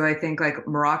 So I think like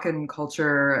Moroccan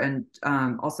culture and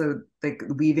also like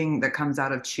weaving that comes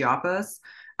out of Chiapas,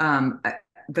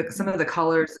 some of the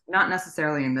colors, not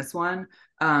necessarily in this one,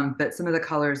 but some of the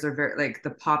colors are very like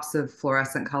the pops of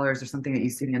fluorescent colors or something that you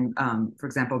see in, for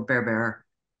example, Berber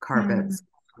carpets.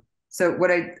 So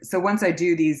once I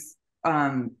do these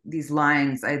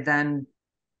lines, I then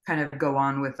kind of go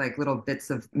on with like little bits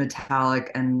of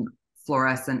metallic and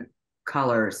fluorescent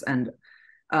colors. And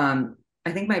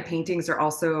I think my paintings are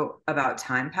also about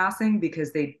time passing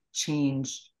because they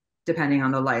change depending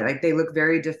on the light. Like they look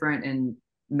very different in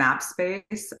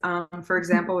MAPSpace, for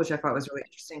example, which I thought was really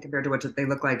interesting compared to what they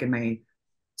look like in my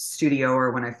studio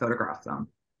or when I photograph them.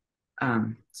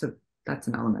 So that's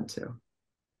an element too.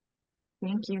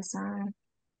 Thank you, Sarah.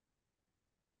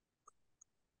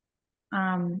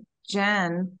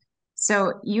 Jen,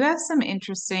 so you have some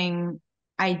interesting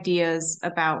ideas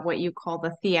about what you call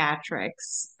the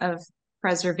theatrics of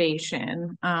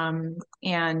preservation,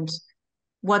 and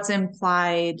what's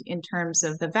implied in terms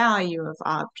of the value of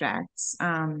objects,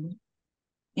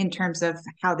 in terms of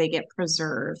how they get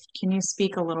preserved. Can you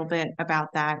speak a little bit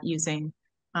about that using,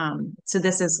 so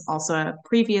this is also a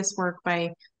previous work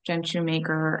by Jen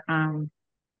Shoemaker. Can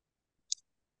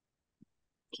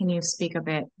you speak a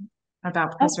bit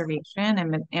about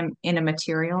preservation and in a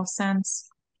material sense?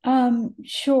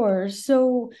 Sure.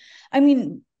 So, I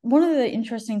mean, one of the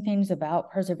interesting things about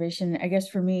preservation, I guess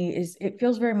for me, is it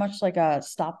feels very much like a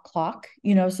stop clock,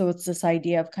 so it's this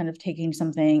idea of kind of taking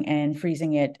something and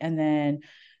freezing it and then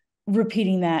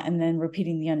repeating that and then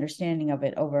repeating the understanding of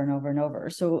it over and over and over.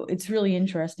 So it's really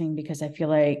interesting because I feel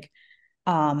like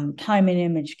time and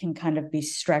image can kind of be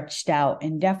stretched out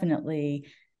indefinitely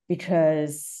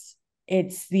because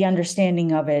it's the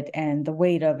understanding of it and the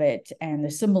weight of it and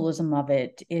the symbolism of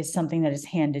it is something that is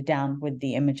handed down with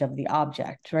the image of the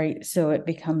object, right? So it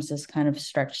becomes this kind of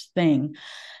stretched thing.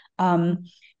 In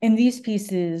these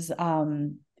pieces, I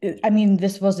mean,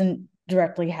 this wasn't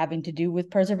directly having to do with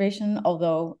preservation,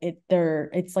 although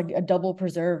it's like a double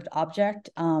preserved object.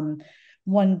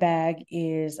 One bag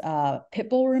is pit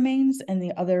bull remains, and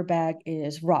the other bag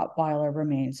is Rottweiler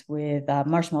remains with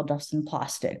marshmallow dust and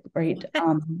plastic, right?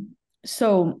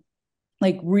 So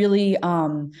like really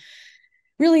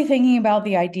thinking about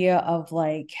the idea of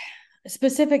like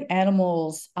specific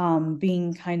animals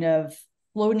being kind of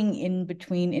floating in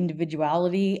between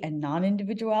individuality and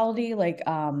non-individuality, like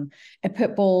a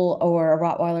pit bull or a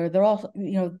Rottweiler. They're all,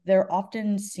 they're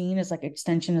often seen as like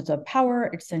extensions of power,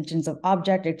 extensions of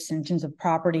object, extensions of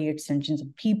property, extensions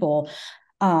of people.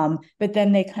 But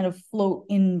then they kind of float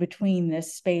in between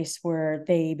this space where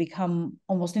they become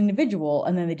almost individual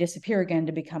and then they disappear again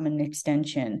to become an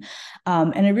extension.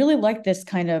 And I really like this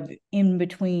kind of in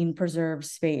between preserved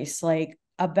space. Like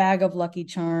a bag of Lucky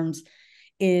Charms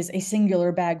is a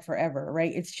singular bag forever,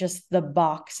 right? It's just the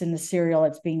box and the cereal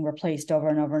that's being replaced over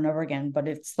and over and over again, but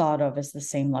it's thought of as the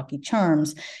same Lucky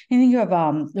Charms. And then you have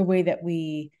the way that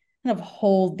we kind of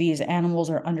hold these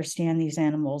animals or understand these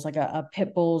animals, like a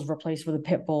pit bull is replaced with a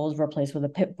pit bull is replaced with a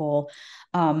pit bull.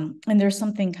 And there's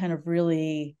something kind of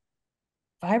really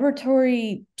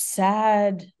vibratory,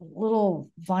 sad, little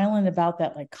violent about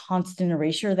that like constant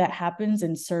erasure that happens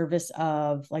in service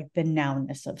of like the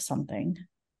nowness of something.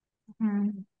 Mm-hmm.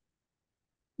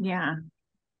 Yeah,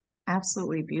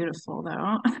 absolutely beautiful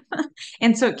though.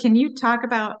 And so can you talk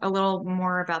about a little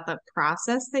more about the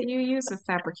process that you use of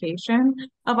fabrication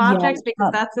of objects?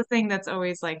 Because that's the thing that's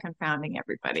always like confounding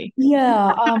everybody.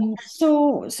 Yeah.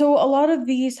 So a lot of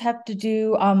these have to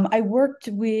do, I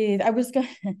was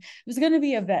gonna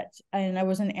be a vet and I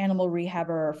was an animal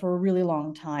rehabber for a really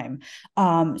long time.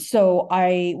 So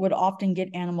I would often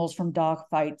get animals from dog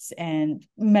fights and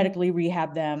medically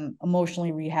rehab them,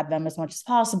 emotionally rehab them as much as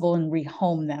possible and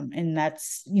rehome them. And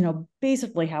that's,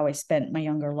 basically how I spent my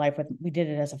younger life we did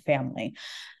it as a family.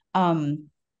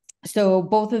 So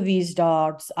both of these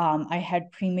dogs, I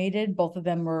had cremated. Both of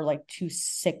them were like too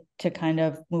sick to kind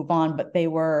of move on, but they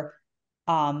were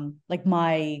like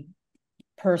my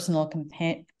personal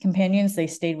companions. They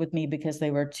stayed with me because they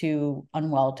were too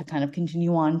unwell to kind of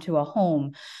continue on to a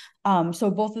home. So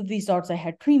both of these dogs I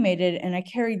had cremated and I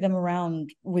carried them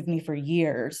around with me for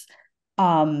years.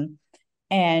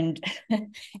 And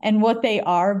and what they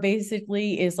are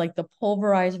basically is like the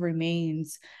pulverized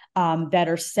remains that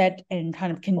are set and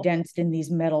kind of condensed in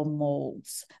these metal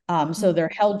molds. So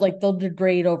they're held, like they'll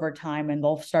degrade over time and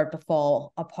they'll start to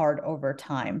fall apart over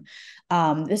time.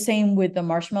 The same with the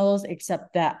marshmallows,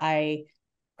 except that I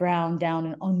ground down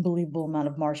an unbelievable amount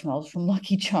of marshmallows from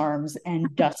Lucky Charms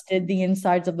and dusted the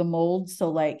insides of the molds. So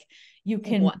like you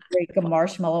can break a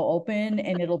marshmallow open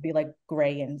and it'll be like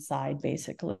gray inside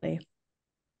basically.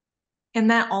 And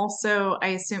that also, I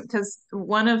assume, because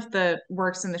one of the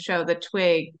works in the show, the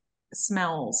twig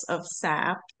smells of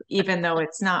sap, even though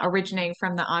it's not originating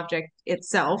from the object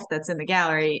itself that's in the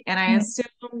gallery. And I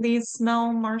assume these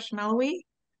smell marshmallowy.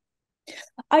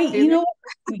 I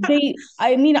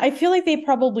feel like they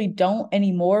probably don't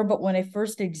anymore, but when I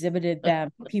first exhibited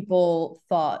them, people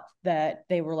thought that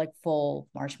they were like full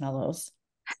marshmallows.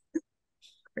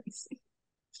 Crazy.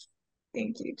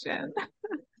 Thank you, Jen.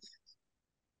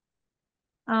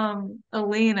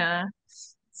 Elena.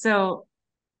 So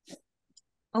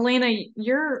Elena,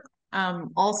 you're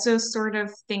Also sort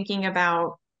of thinking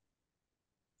about,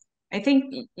 I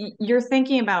think you're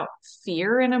thinking about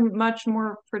fear in a much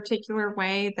more particular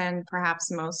way than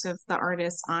perhaps most of the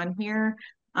artists on here.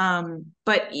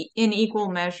 But in equal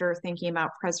measure, thinking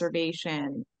about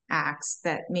preservation acts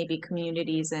that maybe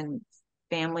communities and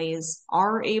families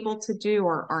are able to do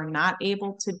or are not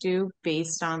able to do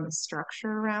based on the structure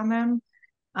around them.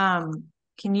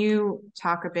 Can you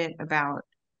talk a bit about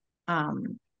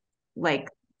like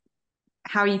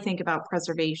how you think about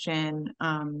preservation,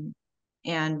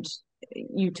 and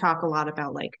you talk a lot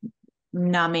about like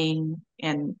numbing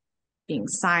and being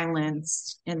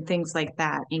silenced and things like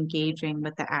that, engaging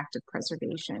with the act of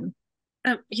preservation.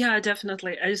 Yeah,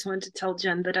 definitely. I just wanted to tell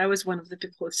Jen that I was one of the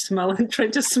people who smell and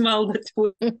trying to smell the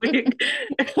twig.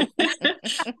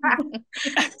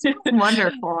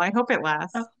 Wonderful. I hope it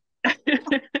lasts.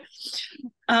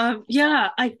 Yeah,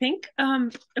 I think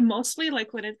mostly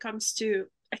like when it comes to,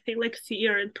 I think like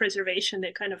fear and preservation,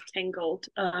 they kind of tangled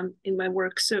in my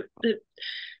work. So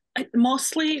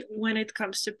mostly when it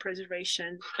comes to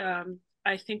preservation,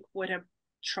 I think what I'm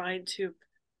trying to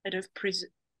kind of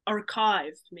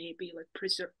archive, maybe like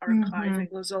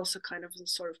archiving was also kind of the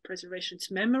sort of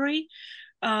preservation's memory,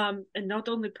 and not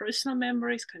only personal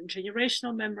memories, kind of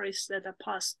generational memories that are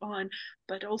passed on,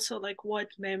 but also like what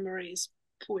memories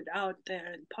put out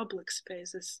there in public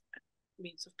spaces,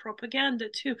 means of propaganda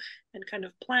too, and kind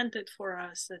of planted for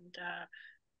us,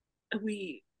 and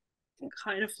we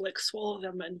kind of like swallow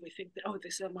them and we think that, oh,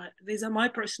 these are my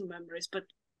personal memories, but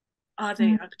are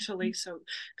they actually? So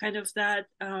kind of that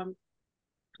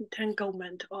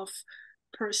entanglement of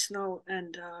personal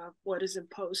and what is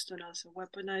imposed on us and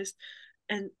weaponized.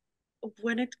 And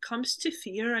when it comes to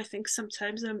fear, I think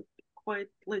sometimes I'm quite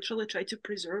literally try to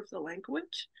preserve the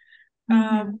language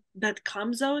that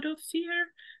comes out of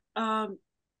fear,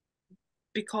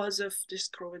 because of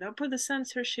just growing up with the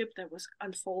censorship that was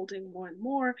unfolding more and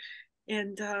more,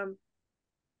 and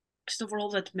just overall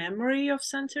that memory of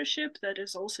censorship that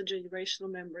is also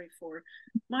generational memory for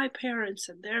my parents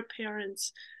and their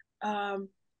parents,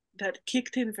 that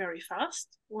kicked in very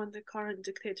fast when the current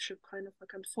dictatorship kind of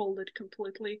like unfolded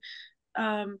completely.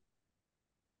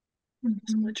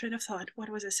 So my train of thought, what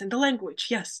was this in the language?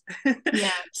 Yes. Yeah.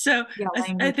 So yeah,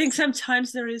 I think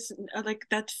sometimes there is like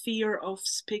that fear of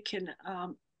speaking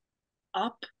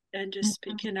up and just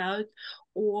speaking out,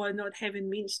 or not having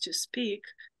means to speak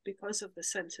because of the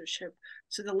censorship.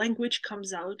 So the language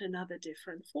comes out in other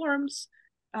different forms.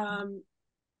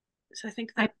 So I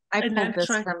think that I pulled this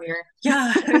from your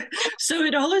yeah. So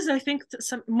it always, I think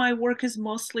my work is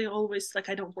mostly always like,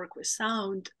 I don't work with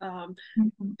sound,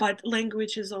 but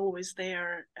language is always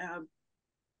there,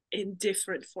 in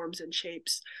different forms and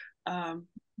shapes. And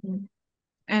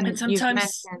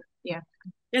sometimes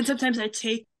and sometimes I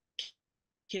take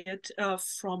it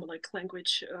from like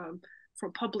language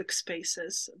from public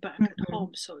spaces back at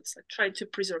home. So it's like trying to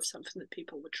preserve something that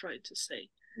people were trying to say.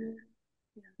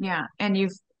 Yeah, and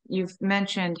you've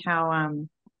mentioned how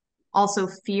also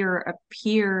fear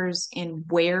appears in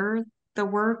where the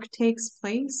work takes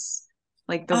place,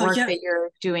 like the work that you're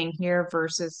doing here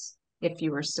versus if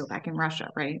you were still back in Russia,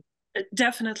 right?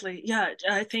 Definitely, yeah.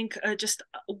 I think just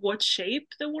what shape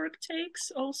the work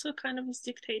takes also kind of is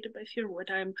dictated by fear.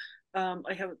 What I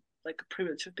have like a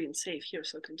privilege of being safe here,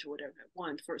 so I can do whatever I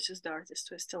want, versus the artist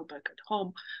who is still back at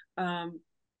home.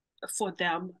 For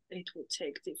them, it would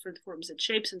take different forms and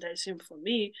shapes. And I assume for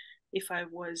me, if I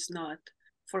was not,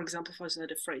 for example, if I was not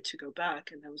afraid to go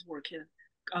back and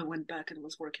I went back and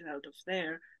was working out of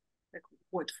there, like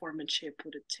what form and shape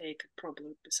would it take? It probably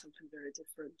would be something very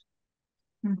different.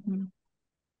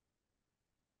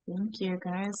 Thank you,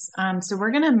 guys. So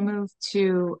we're going to move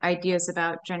to ideas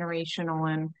about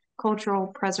generational and cultural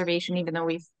preservation, even though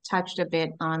we've touched a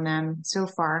bit on them so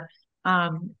far.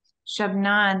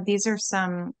 Shabnam, these are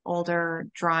some older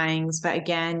drawings, but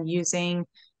again, using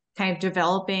kind of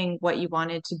developing what you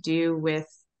wanted to do with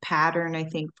pattern, I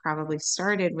think probably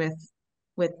started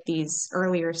with these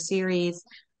earlier series.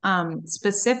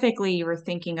 Specifically, you were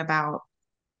thinking about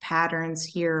patterns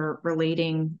here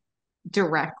relating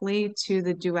directly to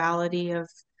the duality of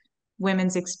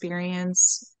women's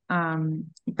experience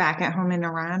back at home in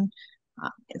Iran,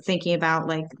 thinking about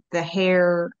like the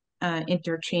hair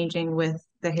interchanging with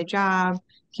the hijab.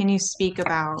 Can you speak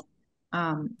about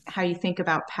how you think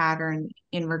about pattern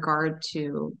in regard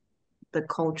to the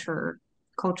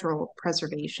cultural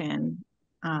preservation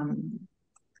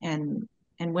and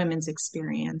women's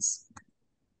experience?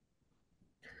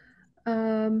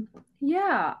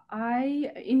 Yeah,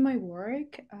 in my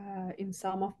work, in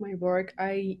some of my work,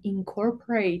 I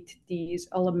incorporate these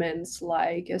elements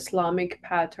like Islamic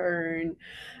pattern,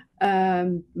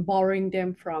 borrowing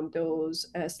them from those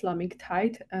Islamic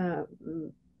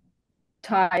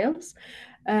tiles,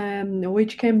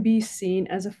 which can be seen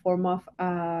as a form of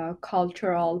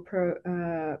cultural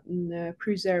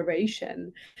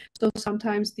preservation. So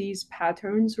sometimes these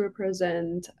patterns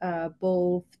represent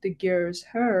both the girl's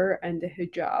hair and the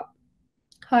hijab,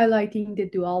 highlighting the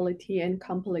duality and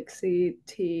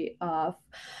complexity of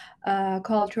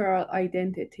cultural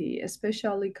identity,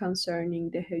 especially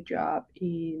concerning the hijab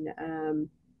in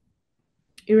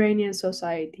Iranian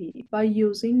society. By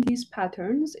using these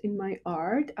patterns in my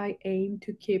art, I aim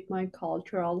to keep my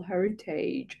cultural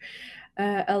heritage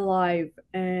alive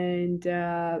and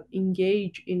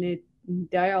engage in a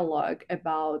dialogue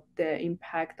about the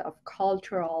impact of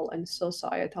cultural and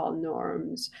societal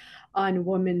norms on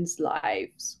women's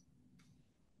lives.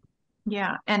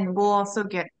 Yeah, and we'll also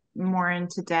get more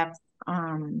into depth,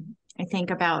 I think,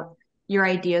 about your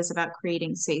ideas about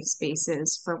creating safe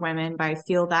spaces for women, but I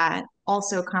feel that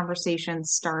also conversation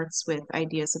starts with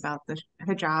ideas about the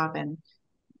hijab and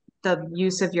the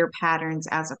use of your patterns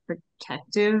as a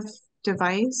protective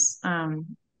device.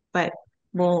 But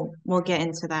we'll get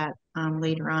into that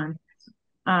later on.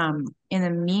 In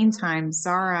the meantime,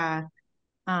 Zara,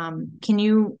 can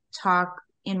you talk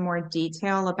in more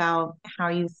detail about how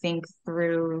you think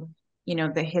through,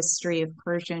 the history of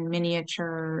Persian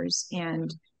miniatures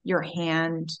and your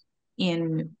hand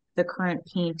in the current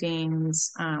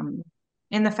paintings,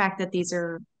 and the fact that these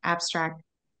are abstract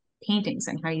paintings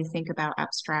and how you think about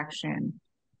abstraction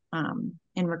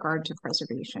in regard to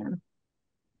preservation?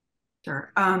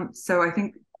 Sure. So I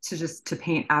think to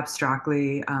paint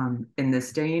abstractly in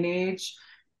this day and age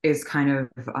is kind of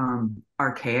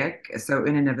archaic. So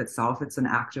in and of itself, it's an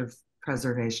act of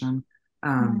preservation.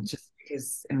 Just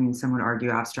because, I mean, some would argue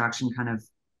abstraction kind of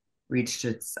reached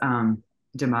its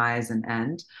demise and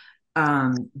end.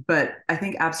 But I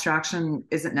think abstraction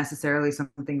isn't necessarily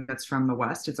something that's from the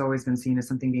West. It's always been seen as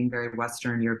something being very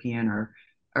Western European or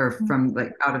from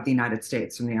like out of the United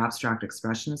States, from the abstract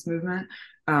expressionist movement.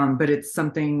 But it's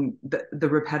something, the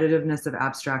repetitiveness of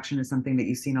abstraction is something that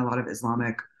you see in a lot of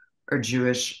Islamic or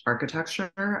Jewish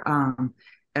architecture.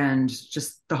 And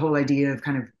just the whole idea of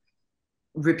kind of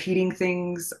repeating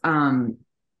things.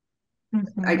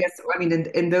 I guess, I mean,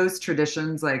 in those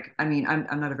traditions, like, I mean,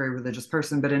 I'm not a very religious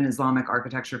person, but in Islamic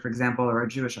architecture, for example, or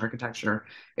Jewish architecture,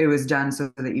 it was done so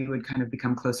that you would kind of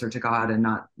become closer to God and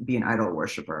not be an idol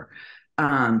worshiper.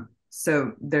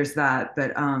 So there's that.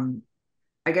 But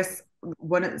I guess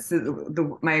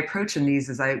my approach in these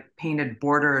is I painted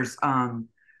borders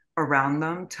around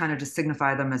them, kind of to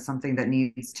signify them as something that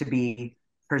needs to be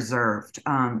preserved.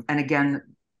 And again,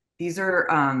 these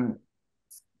are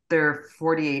they're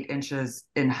 48 inches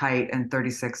in height and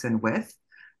 36 in width.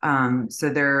 So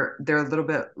they're a little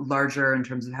bit larger in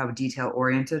terms of how detail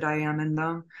oriented I am in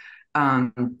them.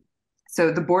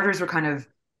 So the borders were kind of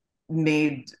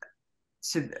made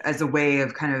as a way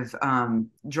of kind of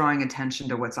drawing attention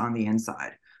to what's on the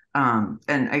inside. And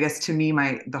I guess to me,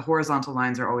 the horizontal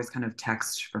lines are always kind of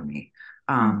text for me.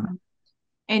 And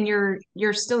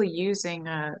you're still using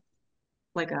a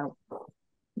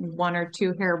 1 or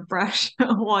 2 hair brush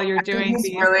while you're doing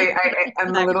these. Really,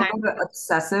 I'm a little bit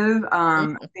obsessive.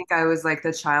 I think I was like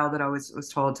the child that always was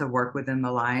told to work within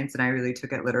the lines, and I really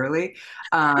took it literally.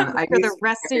 For the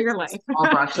rest of your life. Small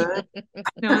brushes.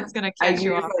 No one's gonna catch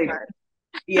you off guard.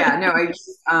 Yeah, no,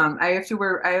 I have to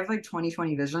wear, I have like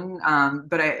 20/20 vision,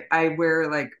 but I wear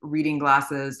like reading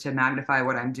glasses to magnify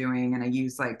what I'm doing, and I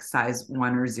use like size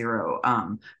 1 or 0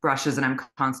 brushes, and I'm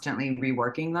constantly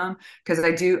reworking them because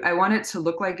I want it to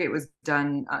look like it was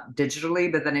done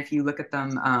digitally, but then if you look at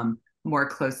them more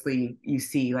closely, you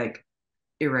see like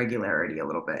irregularity a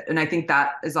little bit. And I think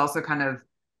that is also that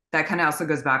kind of also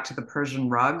goes back to the Persian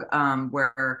rug,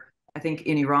 where I think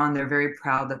in Iran, they're very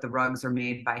proud that the rugs are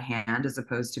made by hand as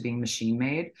opposed to being machine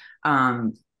made.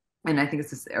 And I think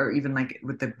it's this, or even like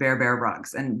with the bear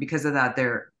rugs. And because of that,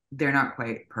 they're not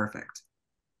quite perfect.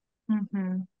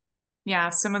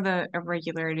 Yeah, some of the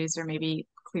irregularities are maybe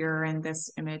clearer in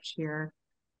this image here.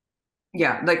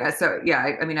 Yeah,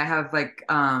 I mean, I have like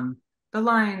the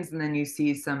lines, and then you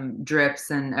see some drips,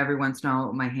 and every once in a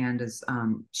while my hand is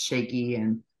shaky,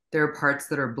 and there are parts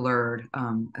that are blurred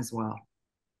as well.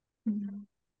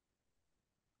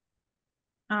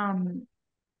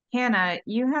 Hannah,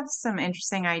 you have some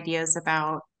interesting ideas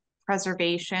about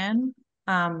preservation.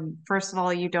 First of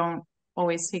all, you don't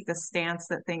always take the stance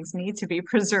that things need to be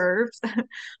preserved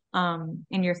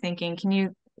in your thinking. Can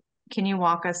you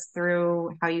walk us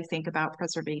through how you think about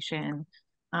preservation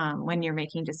when you're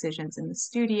making decisions in the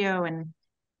studio, and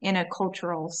in a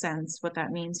cultural sense, what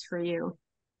that means for you?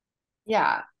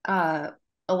 Yeah.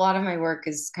 a lot of my work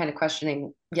is kind of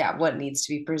questioning, what needs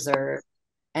to be preserved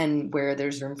and where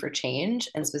there's room for change.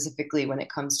 And specifically when it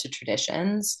comes to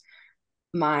traditions,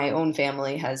 my own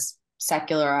family has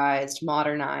secularized,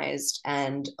 modernized,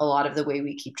 and a lot of the way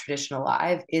we keep tradition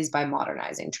alive is by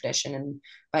modernizing tradition and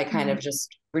by kind of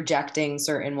just rejecting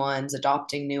certain ones,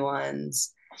 adopting new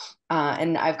ones.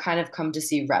 And I've kind of come to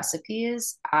see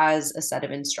recipes as a set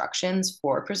of instructions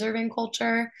for preserving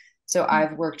culture. So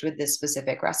I've worked with this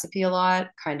specific recipe a lot,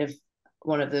 kind of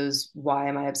one of those, why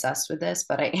am I obsessed with this?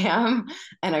 But I am.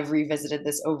 And I've revisited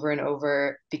this over and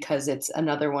over because it's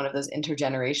another one of those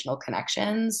intergenerational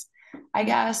connections, I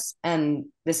guess. And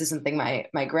this is something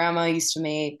my grandma used to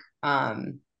make.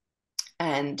 And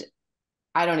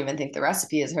I don't even think the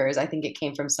recipe is hers. I think it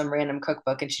came from some random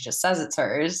cookbook and she just says it's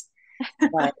hers.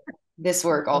 But this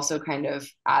work also kind of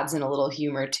adds in a little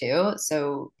humor too.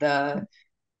 So the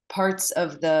parts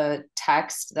of the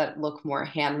text that look more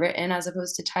handwritten as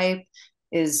opposed to type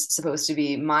is supposed to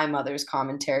be my mother's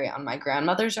commentary on my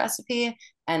grandmother's recipe.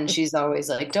 And she's always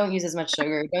like, don't use as much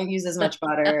sugar, don't use as much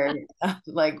butter.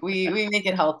 Like we make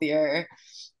it healthier.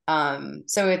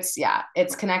 So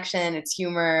it's connection, it's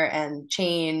humor and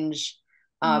change,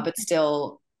 but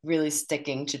still really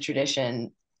sticking to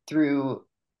tradition through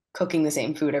cooking the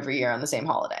same food every year on the same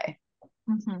holiday.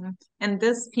 And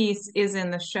this piece is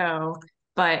in the show,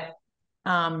 but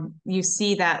you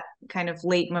see that kind of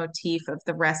leitmotif of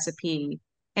the recipe.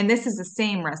 And this is the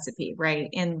same recipe, right,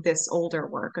 in this older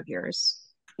work of yours?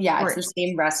 Yeah, it's the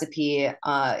same recipe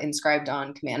inscribed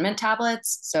on commandment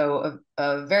tablets. So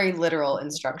a very literal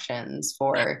instructions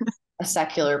for a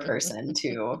secular person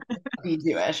to be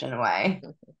Jewish in a way.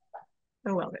 I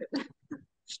love it.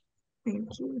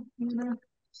 Thank you,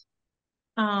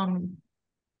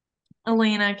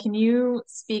 Elena, can you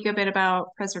speak a bit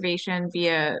about preservation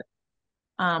via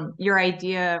your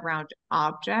idea around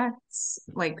objects,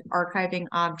 like archiving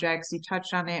objects? You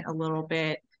touched on it a little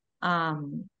bit,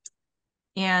 and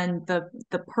the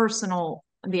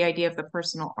idea of the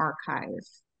personal archive.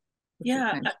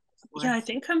 I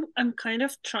think I'm kind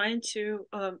of trying to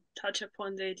touch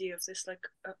upon the idea of this like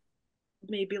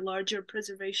maybe larger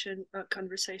preservation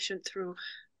conversation through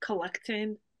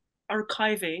collecting,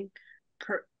 archiving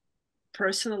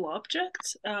personal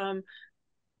objects.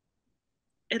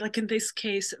 Like in this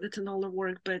case, it's an older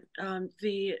work, but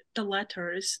the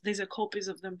letters, these are copies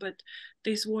of them, but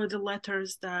these were the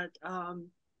letters that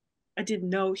I didn't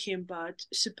know him, but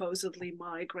supposedly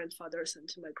my grandfather sent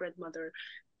to my grandmother,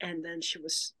 and then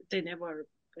they never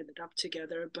ended up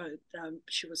together, but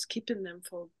she was keeping them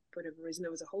for whatever reason.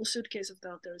 There was a whole suitcase of the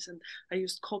letters, and I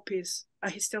used copies.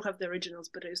 I still have the originals,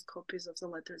 but I used copies of the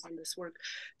letters in this work.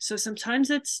 So sometimes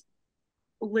it's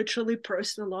literally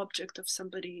personal object of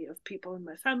somebody, of people in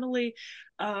my family.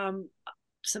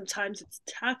 Sometimes it's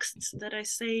texts that I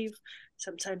save.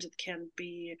 Sometimes it can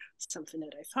be something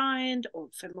that I find, or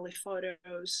family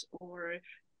photos, or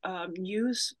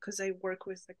news, because I work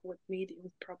with media,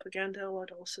 with propaganda a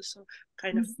lot also. So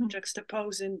kind of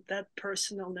juxtaposing that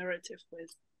personal narrative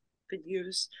with the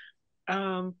news.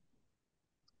 I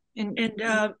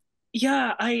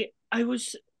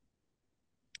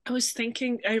was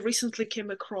thinking, I recently came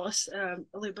across a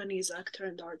Lebanese actor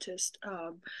and artist,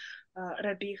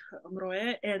 Rabih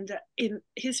Amroe, and in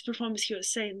his performance he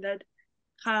was saying that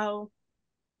how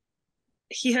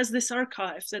he has this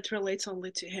archive that relates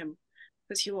only to him,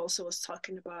 because he also was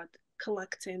talking about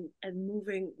collecting and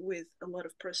moving with a lot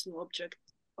of personal object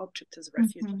as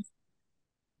refuge.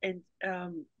 And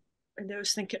I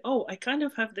was thinking, I kind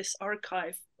of have this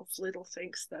archive of little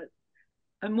things that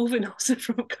I'm moving also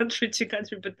from country to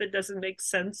country, but that doesn't make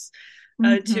sense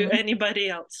to anybody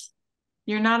else.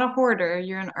 You're not a hoarder,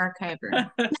 you're an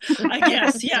archiver. I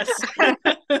guess, yes.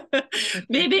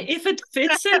 Maybe if it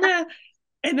fits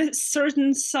in a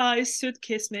certain size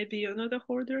suitcase, maybe you're not a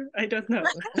hoarder. I don't know.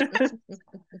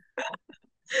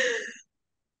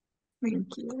 Thank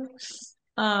you.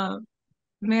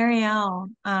 Marielle,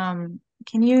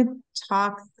 can you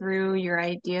talk through your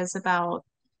ideas about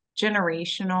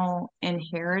generational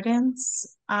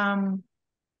inheritance,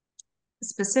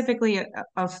 specifically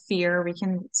of fear? We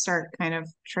can start kind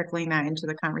of trickling that into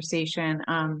the conversation,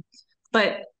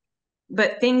 but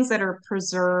things that are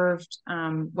preserved,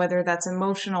 whether that's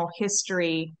emotional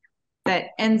history that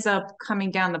ends up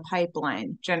coming down the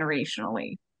pipeline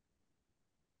generationally.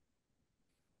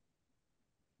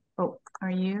 Oh,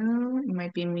 you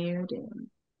might be muted.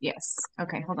 Yes.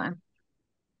 Okay, hold on.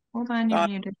 You're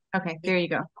muted. Okay, there you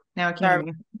go. Now I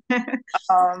can hear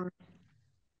you.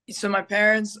 So my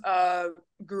parents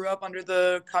grew up under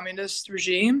the communist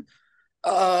regime,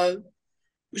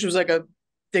 which was like a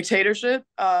dictatorship,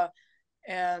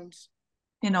 and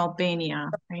in Albania,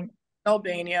 right?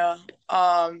 Albania.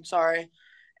 Sorry.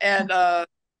 And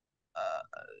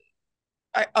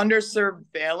under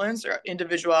surveillance, or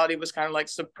individuality was kind of like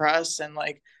suppressed, and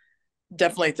like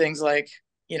definitely things like,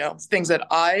 things that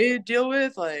I deal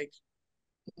with, like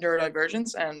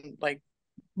neurodivergence and like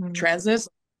transness,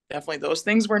 definitely those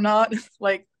things were not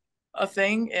like a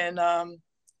thing in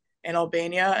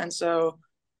Albania. And so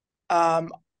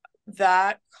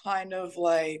that kind of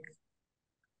like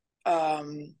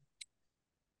going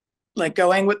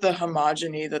with the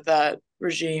homogeny that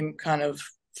regime kind of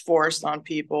forced on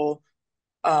people,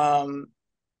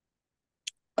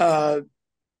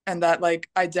 and that like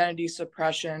identity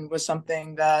suppression was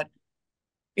something that,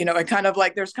 it kind of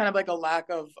like, there's kind of like a lack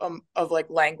of like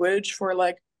language for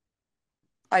like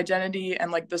identity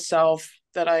and like the self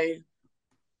that I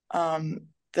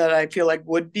feel like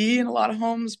would be in a lot of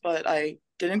homes, but I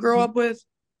didn't grow up with.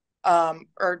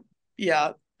 Or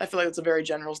yeah, I feel like it's a very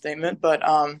general statement, but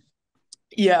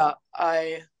yeah,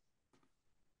 I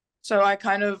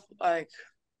kind of like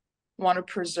want to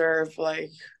preserve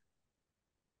like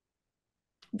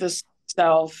this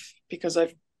self, because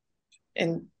I've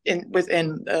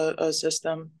within a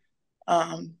system,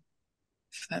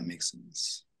 if that makes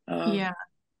sense. Yeah.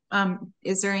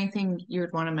 Is there anything you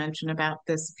would want to mention about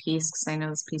this piece? Because I know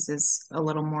this piece is a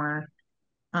little more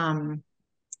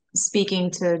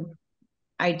speaking to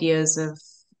ideas of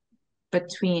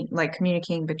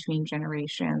communicating between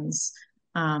generations,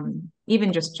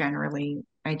 even just generally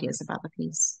ideas about the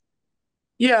piece.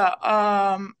 Yeah,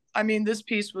 I mean, this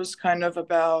piece was kind of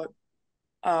about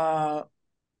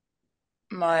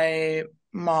my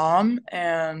mom,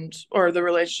 or the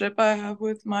relationship I have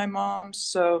with my mom.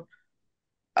 So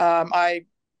I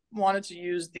wanted to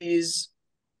use these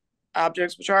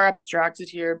objects, which are abstracted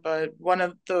here, but one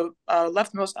of the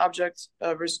leftmost objects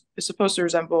is supposed to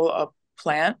resemble a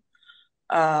plant,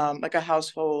 like a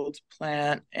household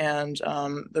plant, and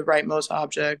the rightmost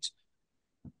object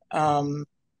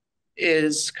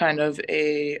is kind of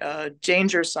a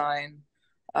danger sign,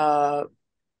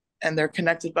 and they're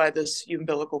connected by this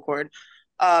umbilical cord.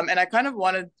 And I kind of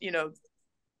wanted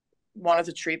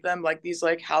to treat them like these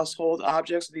like household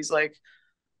objects, these like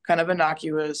kind of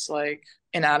innocuous, like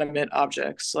inanimate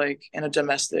objects, like in a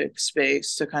domestic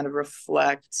space, to kind of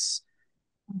reflect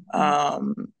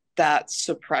that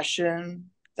suppression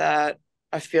that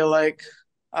I feel like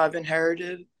I've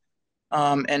inherited,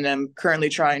 and I'm currently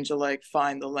trying to like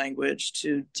find the language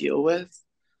to deal with.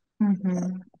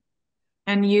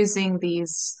 And using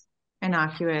these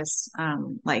innocuous,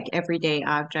 like everyday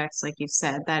objects, like you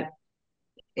said, that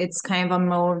it's kind of a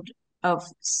mode of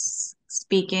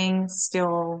speaking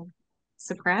still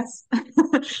suppressed.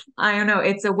 I don't know.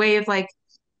 It's a way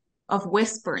of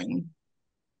whispering,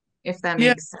 if that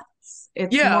makes sense.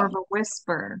 It's more of a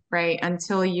whisper, right?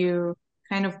 Until you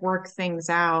kind of work things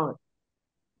out.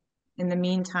 In the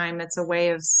meantime, it's a way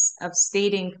of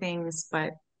stating things,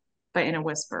 but in a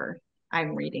whisper.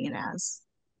 I'm reading it as.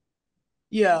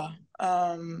 Yeah.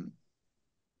 Kind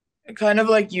of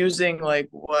like using like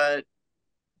what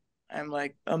I'm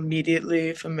like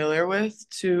immediately familiar with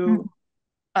to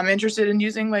I'm interested in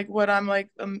using like what I'm like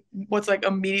what's like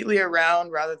immediately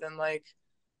around, rather than like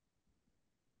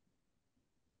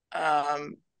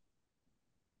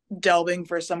delving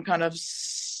for some kind of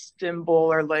symbol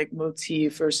or like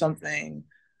motif or something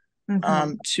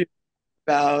to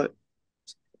about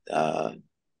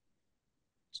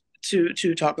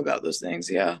to talk about those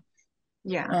things. Yeah.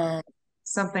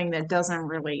 Something that doesn't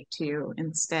relate to you.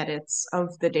 Instead, it's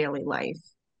of the daily life.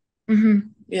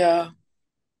 Yeah.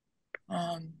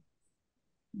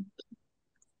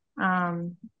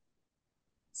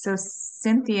 So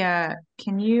Cynthia,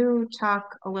 can you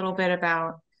talk a little bit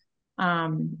about,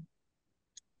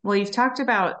 well, you've talked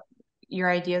about your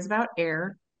ideas about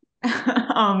air,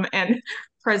 and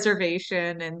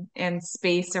preservation and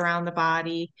space around the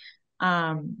body,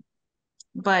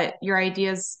 but your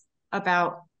ideas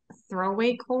about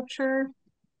throwaway culture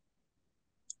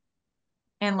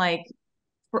and like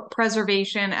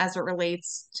preservation as it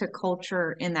relates to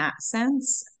culture in that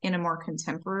sense, in a more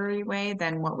contemporary way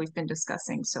than what we've been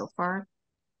discussing so far.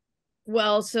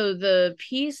 Well, so the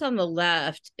piece on the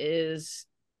left is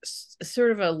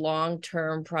sort of a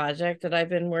long-term project that I've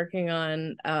been working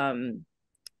on.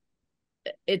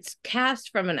 It's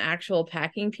cast from an actual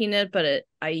packing peanut, but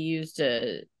I used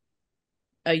a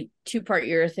two-part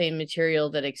urethane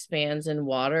material that expands in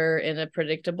water in a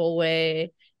predictable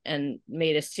way, and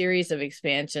made a series of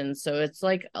expansions. So it's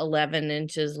like 11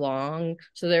 inches long.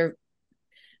 So they're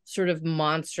sort of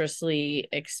monstrously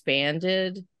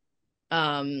expanded.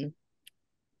 And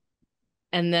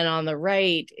then on the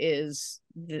right is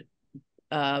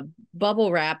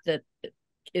bubble wrap that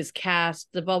is cast,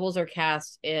 the bubbles are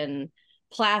cast in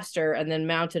plaster and then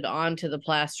mounted onto the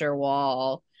plaster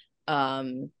wall,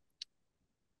 so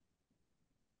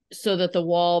that the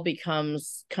wall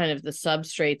becomes kind of the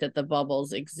substrate that the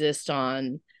bubbles exist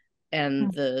on,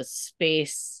 and the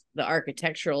space, the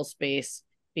architectural space,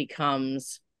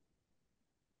 becomes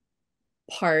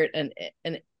a part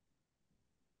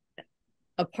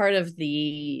of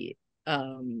the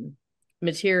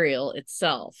material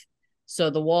itself. So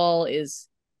the wall is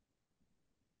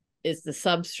the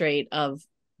substrate of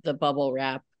the bubble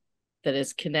wrap that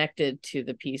is connected to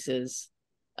the pieces.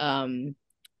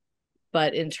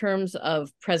 But in terms of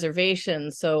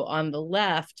preservation, so on the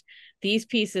left, these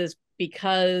pieces,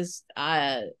 because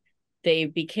they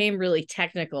became really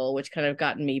technical, which kind of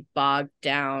gotten me bogged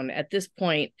down at this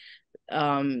point.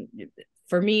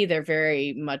 For me, they're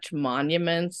very much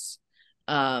monuments.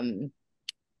 And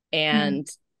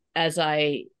as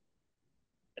I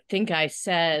think I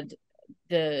said,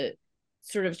 the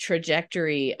sort of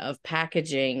trajectory of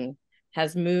packaging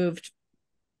has moved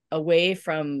away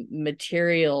from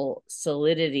material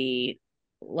solidity,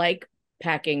 like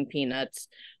packing peanuts,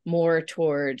 more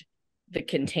toward the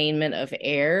containment of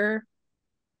air.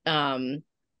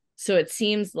 So it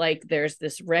seems like there's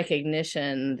this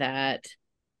recognition that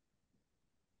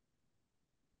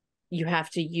you have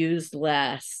to use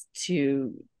less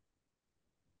to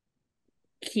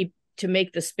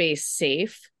make the space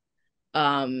safe.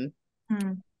 But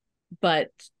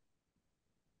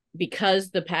because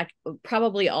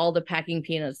probably all the packing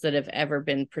peanuts that have ever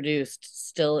been produced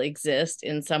still exist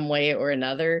in some way or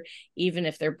another, even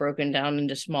if they're broken down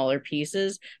into smaller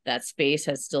pieces, that space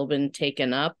has still been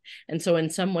taken up. And so in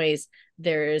some ways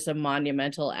there is a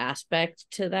monumental aspect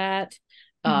to that.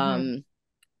 And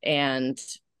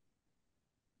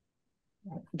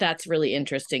that's really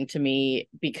interesting to me,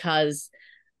 because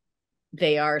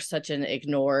they are such an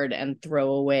ignored and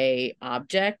throwaway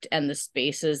object, and the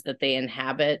spaces that they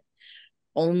inhabit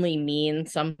only mean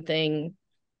something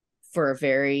for a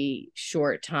very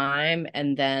short time,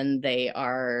 and then they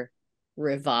are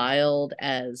reviled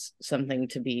as something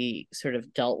to be sort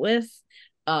of dealt with.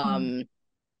 But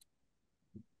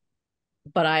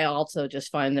I also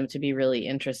just find them to be really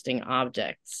interesting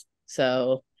objects.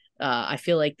 So I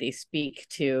feel like they speak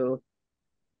to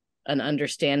an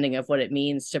understanding of what it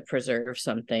means to preserve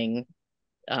something,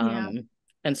 and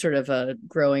sort of a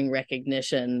growing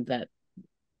recognition that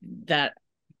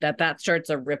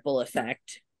starts a ripple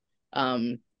effect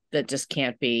that just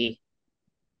can't be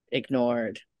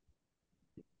ignored.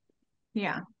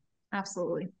 Yeah,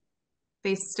 absolutely.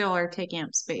 They still are taking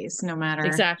up space, no matter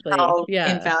exactly how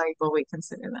invaluable we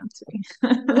consider them to be.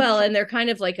 Well, and they're kind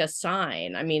of like a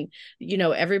sign. I mean,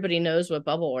 everybody knows what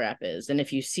bubble wrap is. And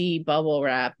if you see bubble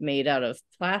wrap made out of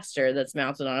plaster that's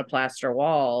mounted on a plaster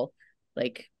wall,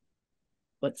 like,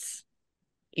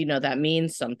 that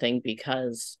means something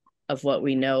because of what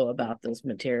we know about those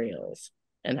materials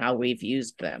and how we've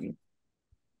used them.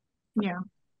 Yeah.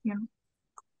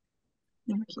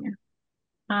 Thank you.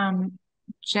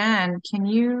 Jen, can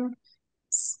you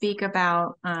speak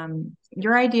about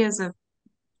your ideas of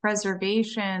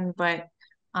preservation, but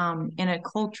in a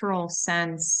cultural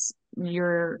sense?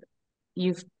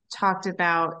 You've talked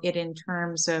about it in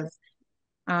terms of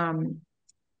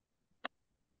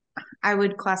I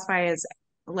would classify as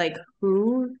like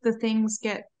who the things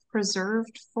get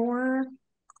preserved for,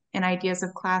 and ideas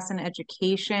of class and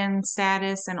education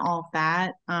status and all of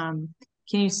that. Can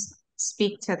you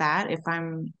speak to that if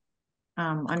I'm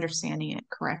understanding it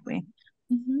correctly?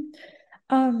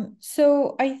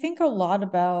 So I think a lot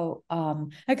about,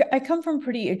 I come from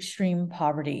pretty extreme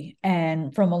poverty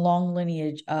and from a long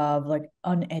lineage of like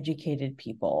uneducated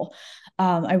people.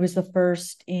 I was the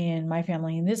first in my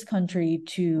family in this country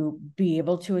to be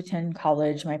able to attend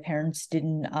college. My parents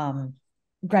didn't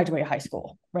graduate high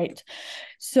school, right?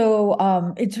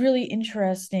 So it's really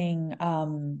interesting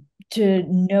to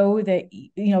know that,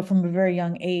 from a very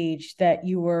young age, that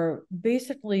you were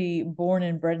basically born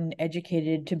and bred and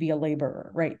educated to be a laborer,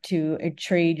 right? To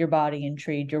trade your body and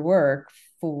trade your work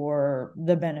for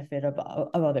the benefit of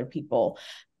other people.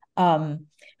 And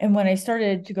when I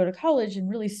started to go to college and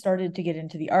really started to get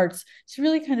into the arts, it's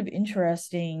really kind of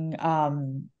interesting,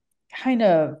 kind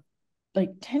of like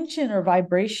tension or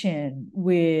vibration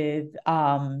with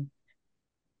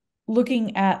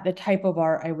looking at the type of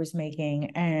art I was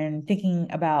making and thinking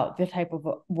about the type of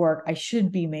work I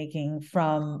should be making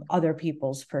from other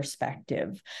people's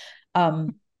perspective.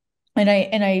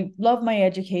 I love my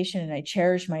education and I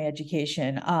cherish my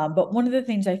education. But one of the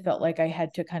things I felt like I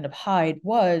had to kind of hide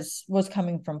was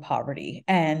coming from poverty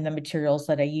and the materials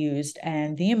that I used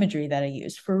and the imagery that I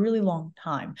used for a really long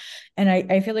time. And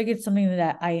I feel like it's something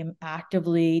that I am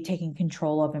actively taking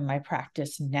control of in my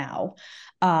practice now,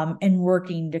 and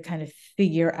working to kind of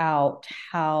figure out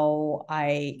how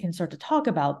I can start to talk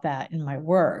about that in my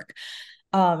work.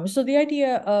 So the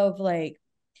idea of like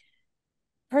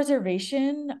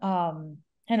preservation, kind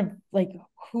of like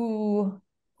who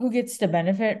gets to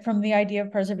benefit from the idea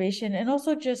of preservation, and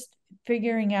also just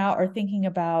figuring out or thinking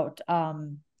about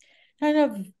kind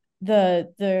of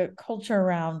the culture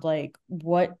around like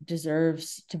what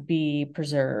deserves to be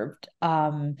preserved.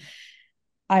 I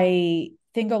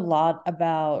think a lot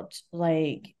about,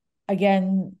 like,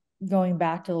 again, going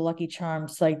back to the Lucky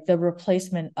Charms, like the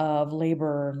replacement of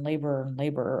labor and labor and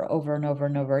labor over and over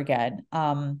and over again.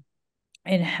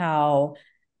 And how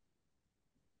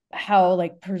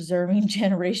like preserving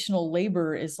generational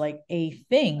labor is like a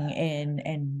thing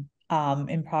in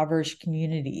impoverished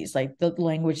communities. Like the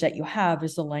language that you have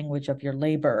is the language of your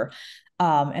labor,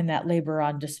 and that labor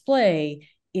on display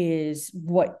is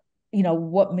what, you know,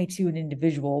 what makes you an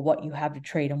individual, what you have to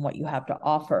trade and what you have to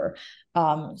offer.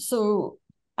 So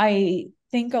I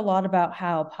think a lot about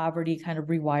how poverty kind of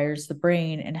rewires the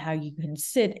brain and how you can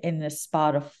sit in this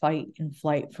spot of fight and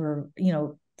flight for, you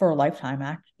know, for a lifetime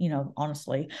act, you know,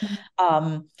 honestly.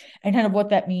 And kind of what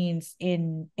that means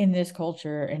in this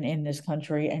culture and in this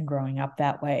country and growing up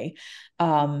that way.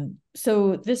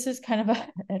 So this is kind of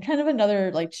a kind of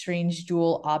another like strange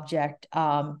dual object.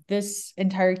 This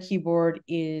entire keyboard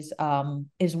is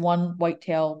one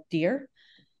whitetail deer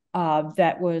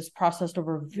that was processed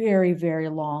over very, very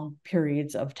long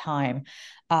periods of time.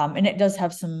 And it does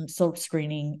have some silk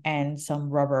screening and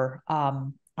some rubber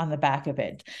on the back of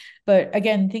it. But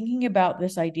again, thinking about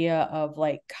this idea of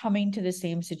like coming to the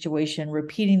same situation,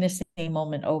 repeating the same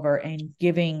moment over and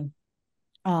giving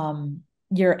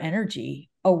your energy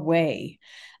away,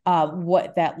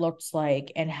 what that looks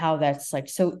like and how that's like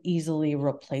so easily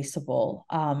replaceable,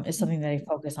 is something that I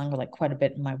focus on like quite a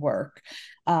bit in my work.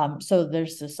 So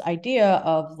there's this idea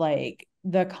of like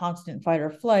the constant fight or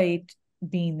flight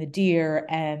being the deer,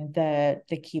 and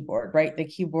the keyboard, right? The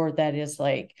keyboard that is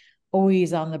like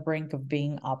always on the brink of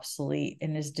being obsolete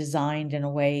and is designed in a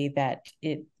way that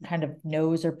it kind of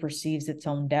knows or perceives its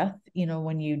own death. You know,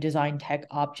 when you design tech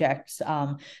objects,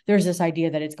 there's this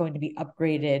idea that it's going to be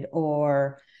upgraded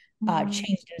or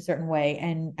changed in a certain way.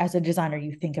 And as a designer,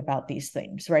 you think about these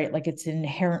things, right? Like it's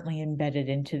inherently embedded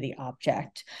into the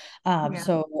object.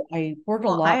 So I work a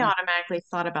lot. I automatically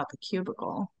thought about the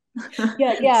cubicle.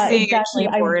 Yeah, Seeing exactly.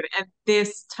 a keyboard and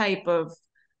this type of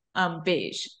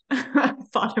beige. I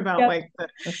thought about like the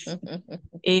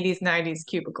 80s, 90s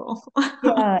cubicle.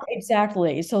 Yeah,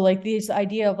 exactly. So like this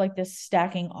idea of like this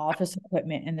stacking office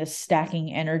equipment and this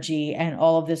stacking energy and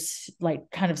all of this like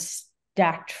kind of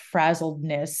stacked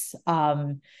frazzledness,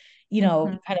 you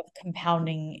know, kind of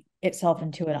compounding itself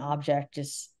into an object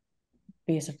is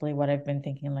basically what I've been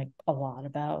thinking like a lot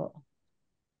about.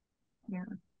 Yeah.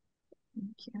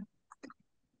 Thank you.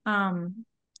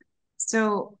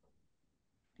 So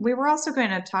we were also going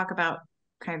to talk about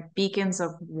kind of beacons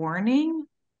of warning,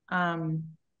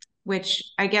 which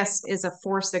I guess is a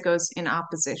force that goes in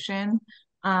opposition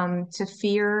to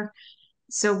fear.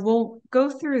 So we'll go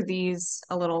through these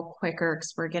a little quicker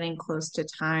because we're getting close to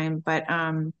time. But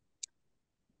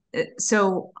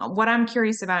so what I'm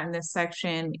curious about in this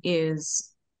section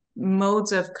is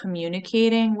modes of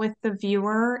communicating with the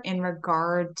viewer in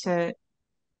regard to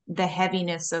the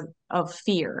heaviness of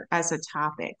fear as a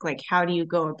topic. Like, how do you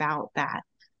go about that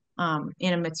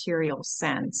in a material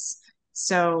sense?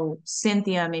 So,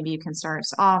 Cynthia, maybe you can start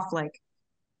us off. Like,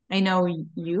 I know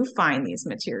you find these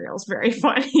materials very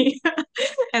funny,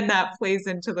 and that plays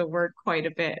into the work quite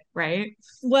a bit, right?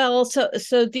 Well,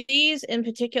 so these in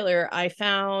particular, I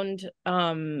found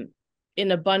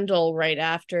in a bundle right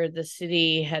after the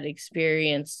city had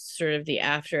experienced sort of the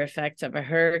after effects of a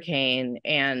hurricane,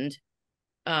 and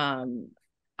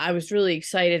I was really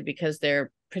excited because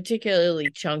they're particularly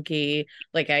chunky.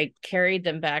 Like I carried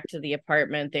them back to the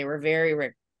apartment. They were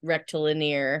very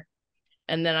rectilinear.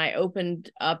 And then I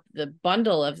opened up the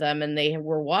bundle of them and they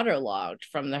were waterlogged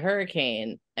from the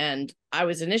hurricane. And I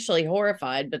was initially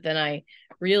horrified, but then I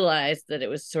realized that it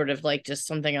was sort of like just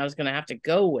something I was going to have to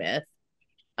go with.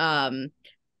 And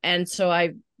so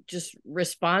I just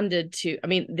responded to, I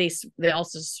mean, they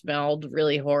also smelled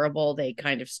really horrible. They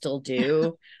kind of still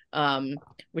do,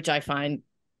 which I find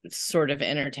sort of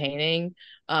entertaining.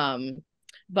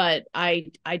 But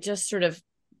I just sort of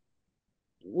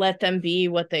let them be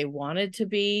what they wanted to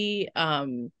be.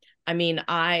 I mean,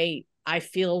 I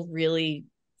feel really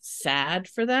sad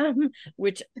for them,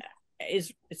 which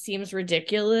it seems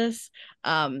ridiculous.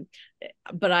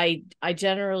 But I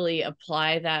generally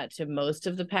apply that to most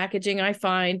of the packaging I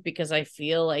find, because I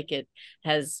feel like it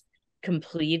has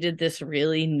completed this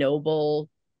really noble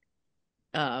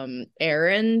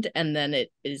errand, and then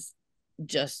it is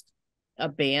just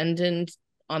abandoned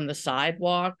on the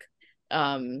sidewalk,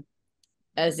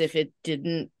 as if it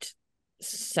didn't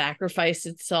sacrifice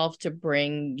itself to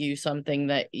bring you something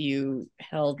that you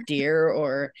held dear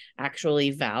or actually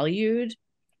valued.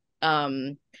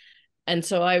 And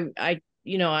so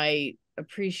I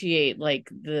appreciate like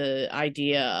the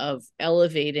idea of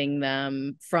elevating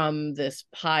them from this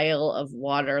pile of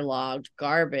waterlogged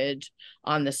garbage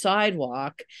on the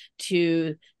sidewalk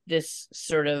to this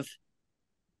sort of,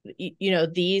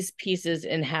 these pieces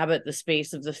inhabit the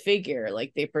space of the figure,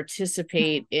 like they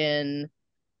participate in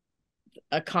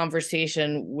a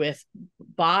conversation with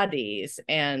bodies,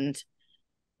 and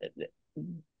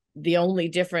the only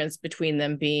difference between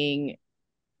them being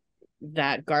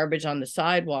that garbage on the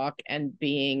sidewalk and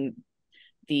being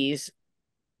these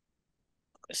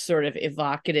sort of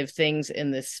evocative things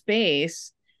in this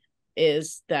space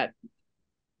is that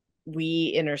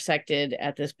we intersected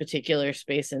at this particular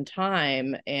space and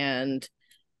time, and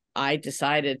I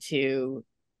decided to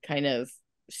kind of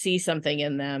see something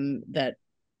in them that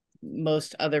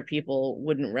most other people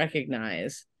wouldn't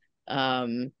recognize.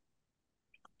 And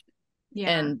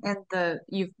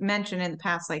you've mentioned in the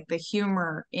past, like the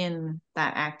humor in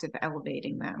that act of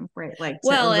elevating them, right? Like,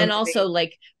 well, and also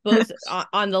like both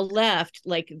on the left,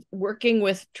 like working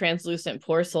with translucent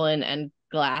porcelain and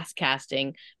glass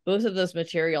casting, both of those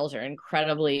materials are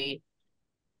incredibly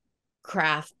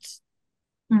craft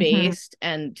based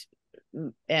and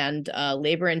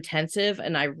labor intensive,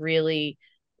 and I really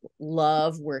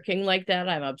love working like that.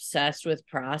 I'm obsessed with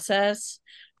process.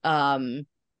 And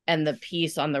the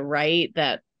piece on the right,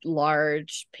 that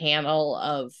large panel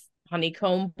of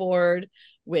honeycomb board,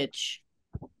 which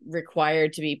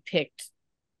required to be picked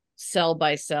cell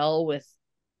by cell with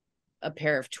a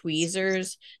pair of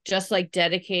tweezers, just like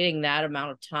dedicating that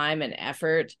amount of time and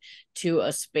effort to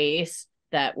a space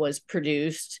that was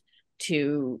produced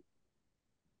to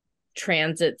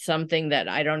transit something that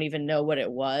I don't even know what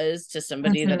it was to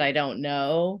somebody that I don't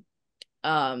know.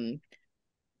 I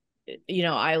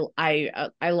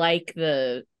like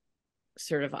the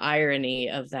sort of irony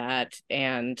of that,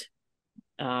 and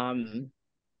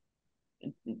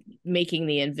making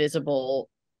the invisible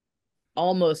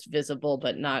almost visible,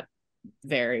 but not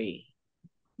very.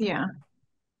 Yeah.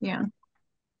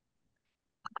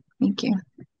 Thank you.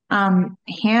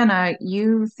 Hannah,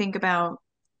 you think about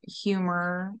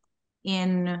humor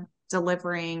in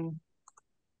delivering,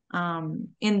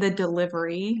 in the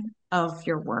delivery of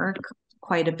your work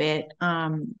quite a bit.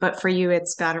 But for you,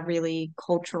 it's got a really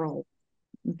cultural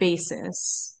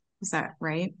basis. Is that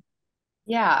right?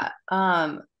 Yeah.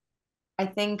 I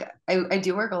think I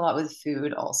do work a lot with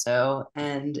food also.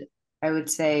 And I would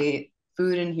say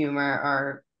food and humor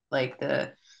are like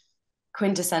the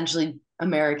quintessentially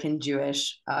American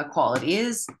Jewish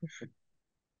qualities.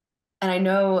 And I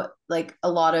know like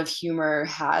a lot of humor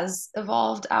has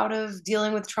evolved out of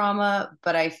dealing with trauma,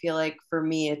 but I feel like for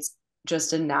me, it's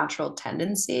just a natural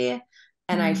tendency.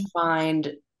 And I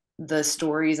find the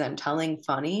stories I'm telling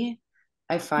funny.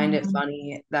 I find it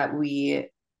funny that we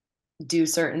do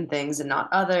certain things and not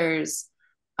others.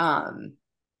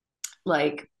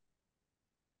 Like,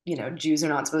 Jews are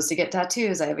not supposed to get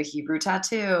tattoos. I have a Hebrew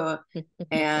tattoo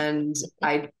and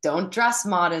I don't dress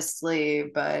modestly,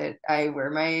 but I wear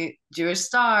my Jewish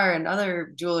star and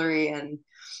other jewelry. And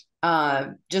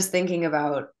just thinking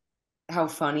about how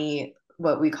funny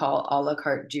what we call a la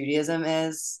carte Judaism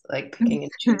is, like picking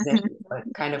and choosing what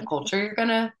kind of culture you're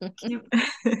gonna keep.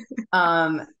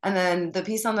 And then the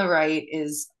piece on the right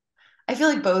is, I feel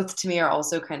like both to me are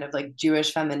also kind of like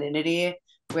Jewish femininity,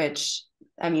 which,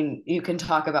 I mean, you can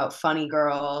talk about funny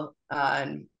girl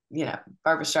and,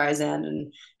 Barbara Streisand,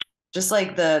 and just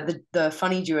like the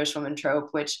funny Jewish woman trope,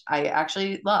 which I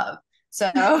actually love. So,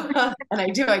 and I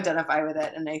do identify with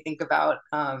it. And I think about,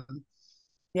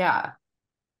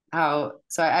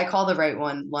 so I call the right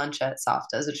one lunch at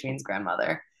Safta's, which means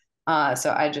grandmother.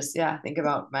 So I just, think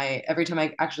about every time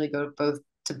I actually go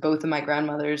to both of my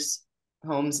grandmother's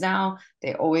homes now,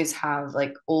 they always have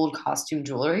like old costume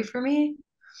jewelry for me.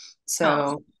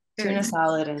 So tuna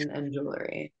salad and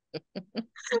jewelry.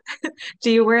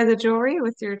 Do you wear the jewelry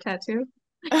with your tattoo?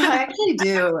 I actually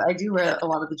do. I do wear a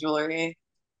lot of the jewelry.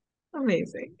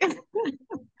 Amazing.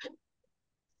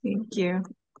 Thank you.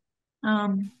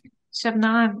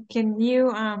 Shabnam, can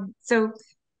you so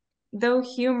though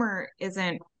humor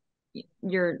isn't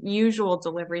your usual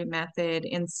delivery method,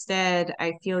 instead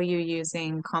I feel you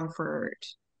using comfort,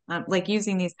 like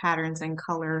using these patterns and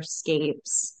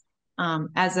colorscapes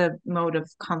as a mode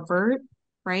of comfort,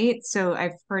 right? So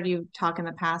I've heard you talk in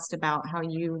the past about how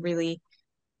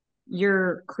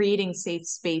you're creating safe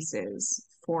spaces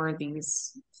for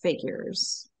these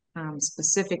figures,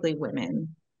 specifically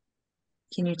women.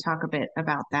 Can you talk a bit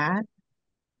about that?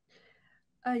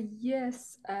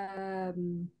 Yes.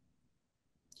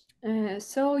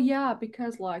 So yeah,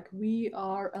 because like we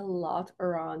are a lot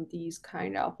around these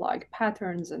kind of like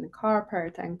patterns and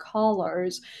carpet and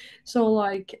colors, so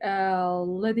like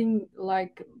letting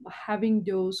like having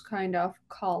those kind of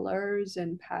colors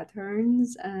and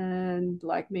patterns and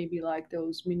like maybe like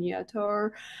those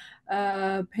miniature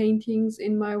paintings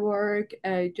in my work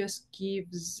just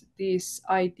gives this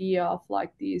idea of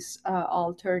like this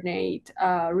alternate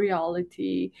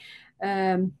reality.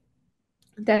 Um,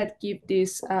 that give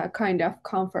this kind of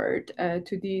comfort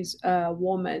to these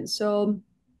women. So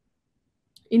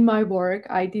in my work,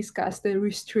 I discuss the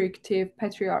restrictive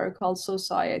patriarchal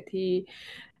society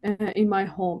in my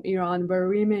home, Iran, where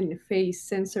women face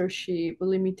censorship,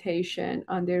 limitation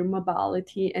on their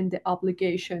mobility, and the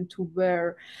obligation to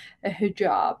wear a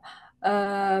hijab.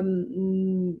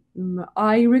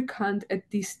 I recount a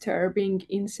disturbing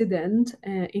incident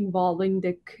involving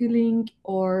the killing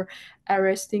or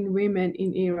arresting women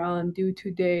in Iran due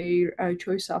to their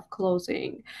choice of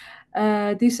clothing.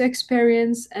 This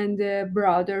experience and the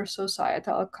broader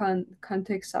societal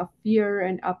context of fear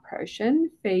and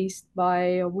oppression faced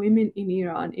by women in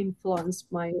Iran influenced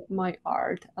my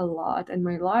art a lot and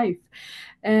my life.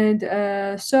 And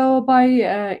so by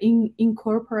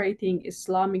incorporating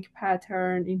Islamic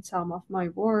pattern in some of my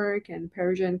work and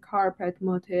Persian carpet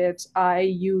motifs, I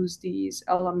use these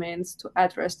elements to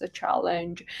address the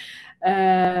challenge,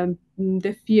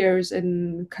 the fears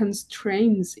and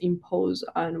constraints imposed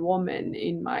on women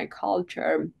in my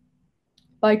culture.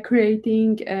 By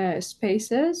creating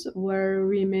spaces where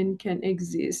women can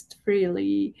exist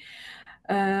freely,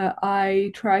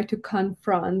 I try to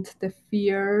confront the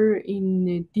fear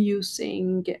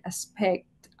inducing aspect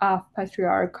of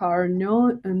patriarchal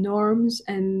norms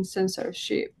and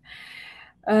censorship.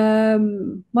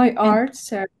 My art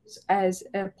serves as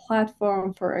a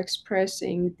platform for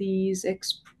expressing these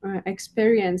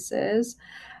experiences,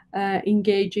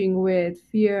 engaging with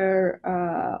fear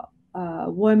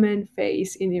women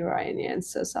face in Iranian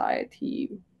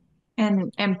society.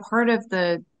 And part of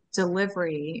the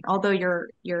delivery, although you're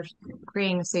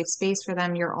creating a safe space for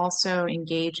them, you're also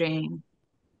engaging,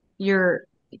 you're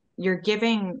you're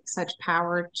giving such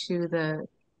power to the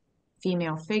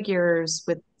female figures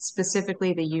with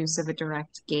specifically the use of a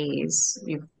direct gaze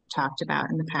you've talked about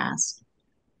in the past.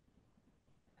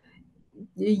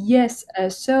 Yes,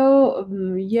 so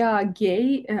yeah,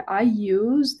 I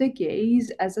use the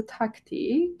gaze as a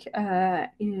tactic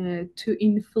to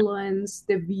influence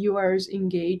the viewer's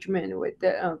engagement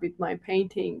with my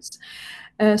paintings.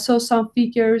 So some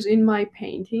figures in my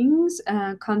paintings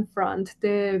confront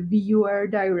the viewer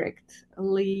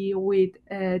directly with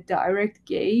a direct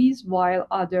gaze, while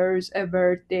others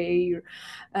avert their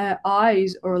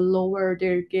eyes or lower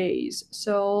their gaze.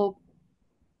 So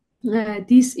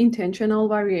this intentional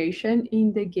variation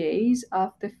in the gaze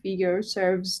of the figure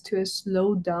serves to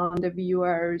slow down the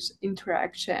viewer's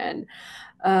interaction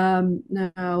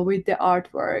with the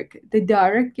artwork. The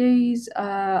direct gaze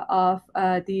of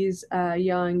these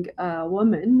young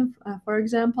women, for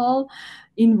example,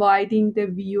 inviting the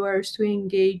viewers to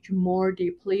engage more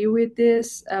deeply with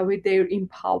with their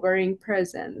empowering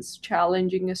presence,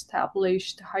 challenging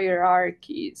established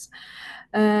hierarchies.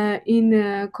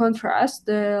 In contrast,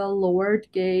 the lowered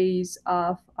gaze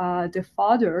of the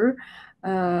father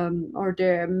or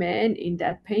the man in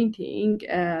that painting,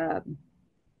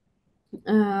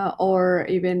 or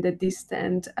even the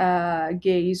distant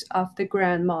gaze of the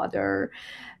grandmother,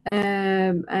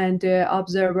 and the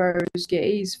observer's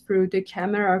gaze through the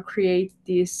camera create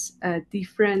this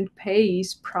different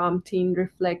pace, prompting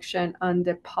reflection on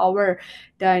the power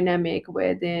dynamic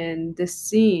within the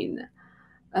scene.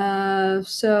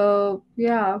 So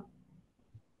yeah,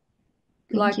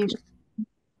 Thank like you.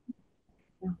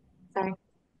 Sorry.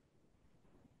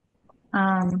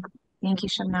 Um, Thank you,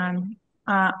 Shannon.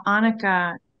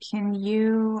 Annika, can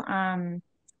you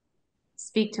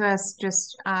speak to us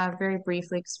just very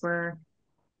briefly, because we're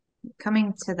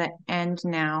coming to the end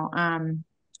now,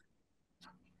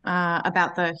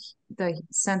 about the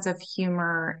sense of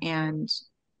humor and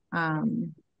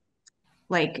um,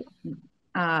 like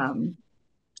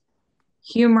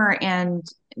humor and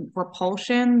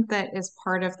repulsion that is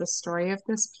part of the story of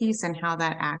this piece and how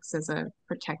that acts as a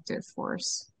protective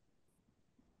force.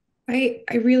 I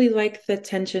really like the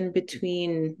tension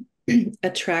between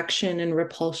attraction and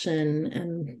repulsion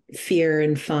and fear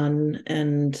and fun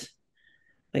and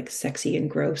like sexy and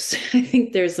gross. I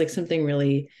think there's like something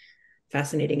really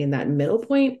fascinating in that middle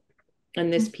point.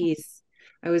 And this piece,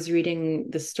 I was reading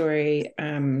the story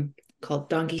called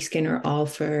Donkey Skin or All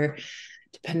Fur,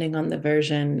 depending on the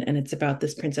version, and it's about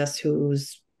this princess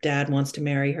whose dad wants to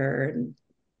marry her, and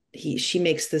she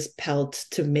makes this pelt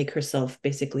to make herself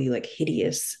basically like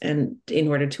hideous, and in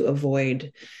order to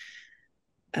avoid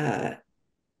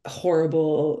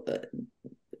horrible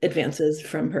advances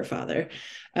from her father.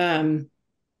 And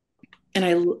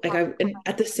and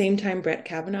at the same time, Brett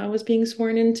Kavanaugh was being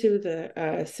sworn into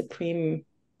the Supreme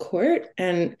Court,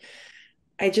 and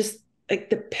I just like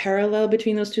the parallel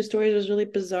between those two stories was really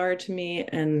bizarre to me,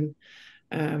 and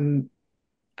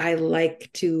I like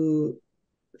to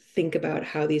think about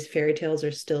how these fairy tales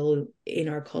are still in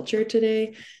our culture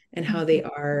today and how they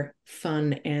are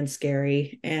fun and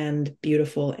scary and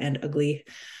beautiful and ugly.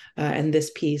 And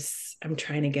this piece, I'm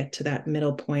trying to get to that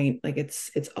middle point. Like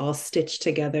it's all stitched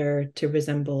together to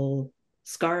resemble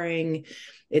scarring.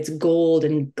 It's gold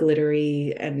and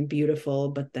glittery and beautiful,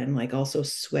 but then like also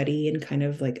sweaty and kind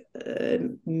of like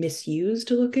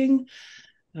misused looking.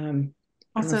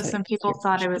 Also, some people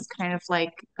thought it was kind of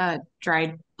like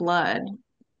dried blood.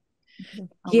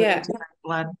 Yeah.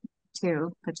 Blood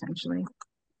too, potentially.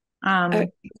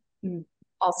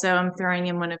 Also, I'm throwing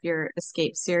in one of your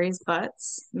escape series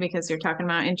butts because you're talking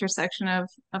about intersection of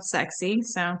sexy.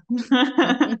 So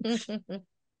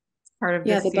part of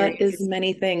the butt is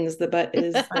many things. The butt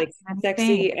is like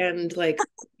sexy and like,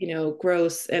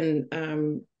 gross and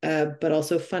but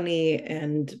also funny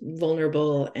and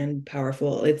vulnerable and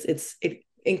powerful. It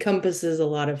encompasses a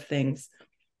lot of things.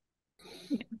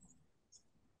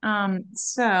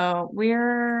 So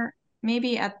we're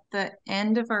maybe at the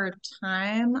end of our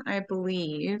time, I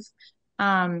believe.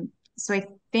 So I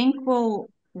think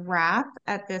we'll wrap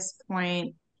at this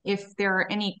point. If there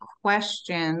are any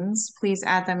questions, please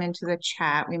add them into the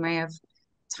chat. We might have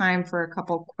time for a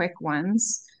couple quick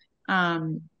ones.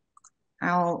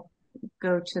 I'll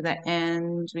go to the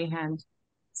end. We had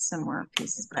some more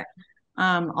pieces, but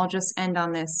I'll just end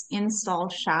on this install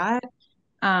shot.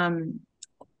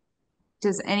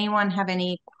 Does anyone have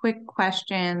any quick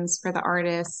questions for the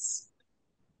artists?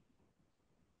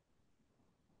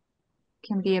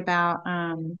 Can be about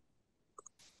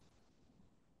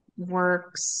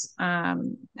works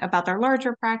about their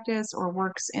larger practice or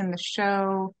works in the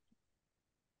show.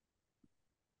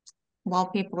 While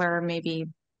people are maybe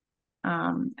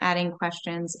adding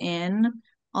questions in,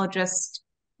 I'll just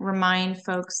remind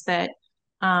folks that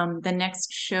the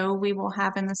next show we will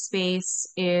have in the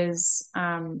space is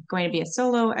going to be a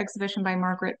solo exhibition by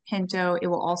Margaret Pinto. It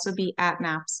will also be at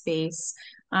MAPSpace.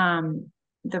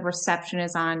 The reception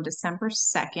is on December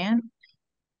 2nd.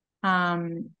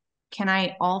 Can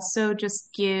I also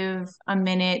just give a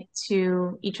minute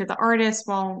to each of the artists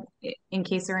in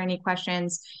case there are any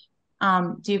questions?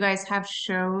 Do you guys have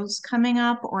shows coming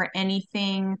up or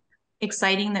anything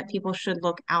exciting that people should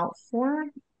look out for?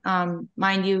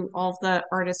 Mind you, all of the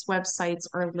artists' websites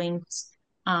are linked,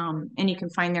 and you can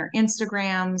find their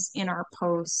Instagrams in our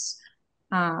posts.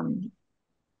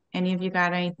 Any of you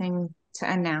got anything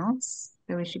to announce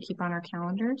that we should keep on our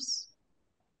calendars?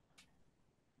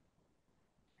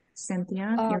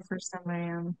 Cynthia, you're first on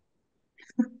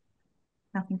my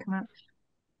nothing come up.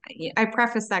 I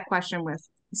preface that question with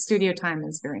studio time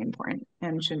is very important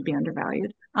and shouldn't be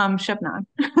undervalued. Shabnam.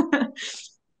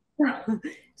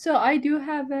 So I do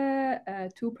have a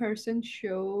two-person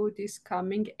show this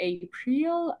coming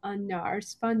April on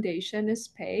NARS Foundation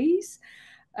Space.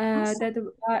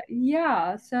 Awesome.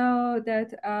 So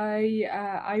that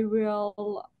I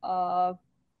will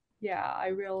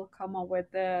I will come up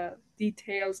with the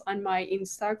details on my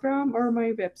Instagram or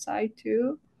my website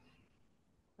too.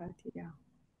 But yeah.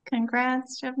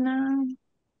 Congrats, Shabnam.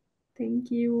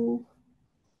 Thank you.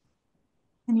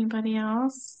 Anybody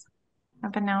else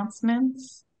have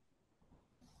announcements?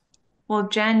 Well,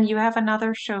 Jen, you have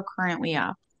another show currently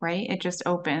up, right? It just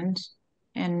opened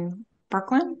in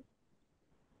Brooklyn.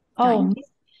 Oh,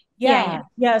 yeah.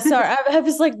 Sorry, I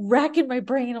was like racking my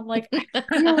brain. I'm like, I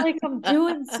feel like I'm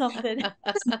doing something.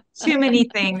 Too many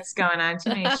things going on. Too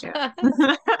many shows.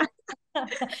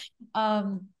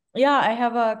 Yeah, I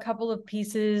have a couple of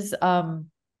pieces, a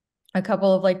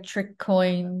couple of like trick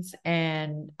coins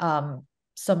and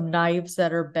some knives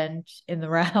that are bent in the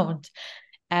round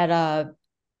at a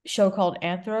show called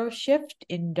Anthro Shift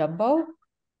in Dumbo.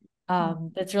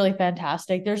 That's really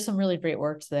fantastic. There's some really great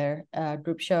works there.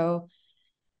 Group show.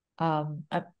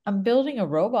 I'm building a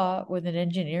robot with an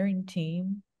engineering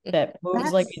team that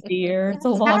moves like a deer. It's a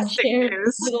lawn chair.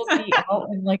 It'll be out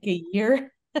in like a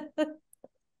year.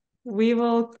 We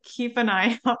will keep an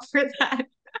eye out for that.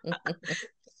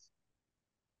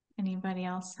 Anybody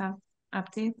else have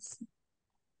updates?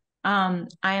 I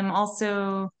am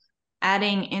also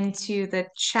adding into the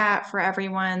chat for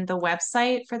everyone the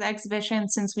website for the exhibition,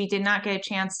 since we did not get a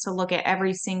chance to look at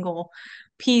every single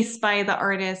piece by the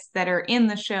artists that are in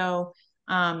the show.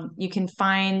 You can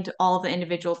find all of the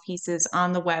individual pieces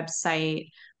on the website.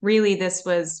 Really, this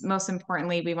was most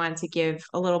importantly, we wanted to give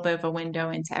a little bit of a window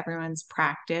into everyone's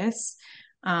practice.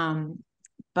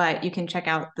 But you can check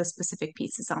out the specific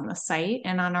pieces on the site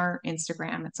and on our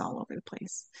Instagram. It's all over the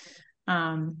place.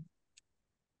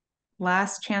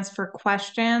 Last chance for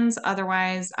questions.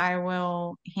 Otherwise, I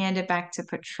will hand it back to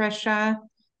Patricia.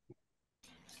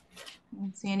 I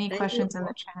don't see any questions in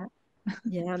the chat.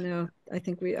 Yeah, no, I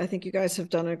think you guys have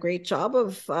done a great job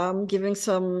of giving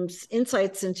some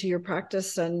insights into your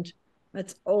practice, and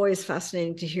it's always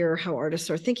fascinating to hear how artists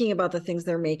are thinking about the things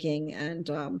they're making. And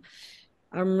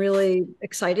I'm really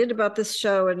excited about this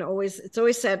show, and it's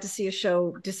always sad to see a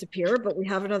show disappear, but we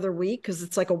have another week because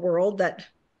it's like a world that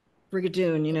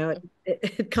Brigadoon, you know,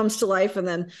 it comes to life and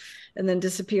then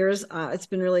disappears. It's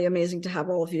been really amazing to have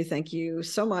all of you. Thank you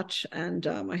so much. And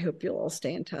I hope you'll all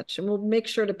stay in touch, and we'll make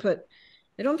sure to put,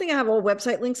 I don't think I have all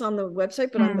website links on the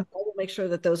website, but I will make sure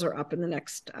that those are up in the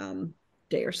next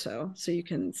day or so you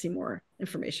can see more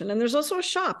information. And there's also a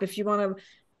shop if you want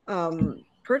to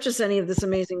purchase any of this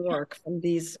amazing work from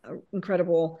these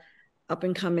incredible up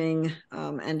and coming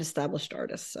and established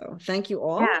artists. So thank you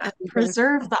all. Yeah,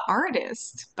 preserve the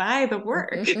artist, buy the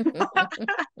work.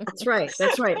 That's right.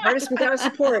 Artists, we gotta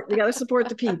support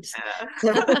the peeps.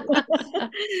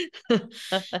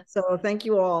 So thank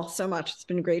you all so much. It's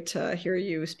been great to hear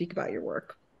you speak about your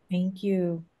work. Thank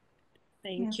you.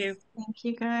 Thank you. Thank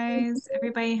you, guys.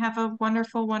 Everybody have a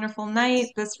wonderful, wonderful night.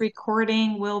 This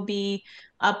recording will be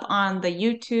up on the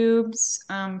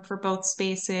YouTubes for both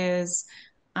spaces,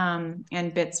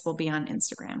 and bits will be on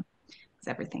Instagram, because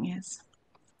everything is.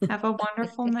 Have a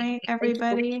wonderful night,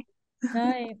 everybody.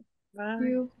 Night.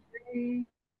 Bye.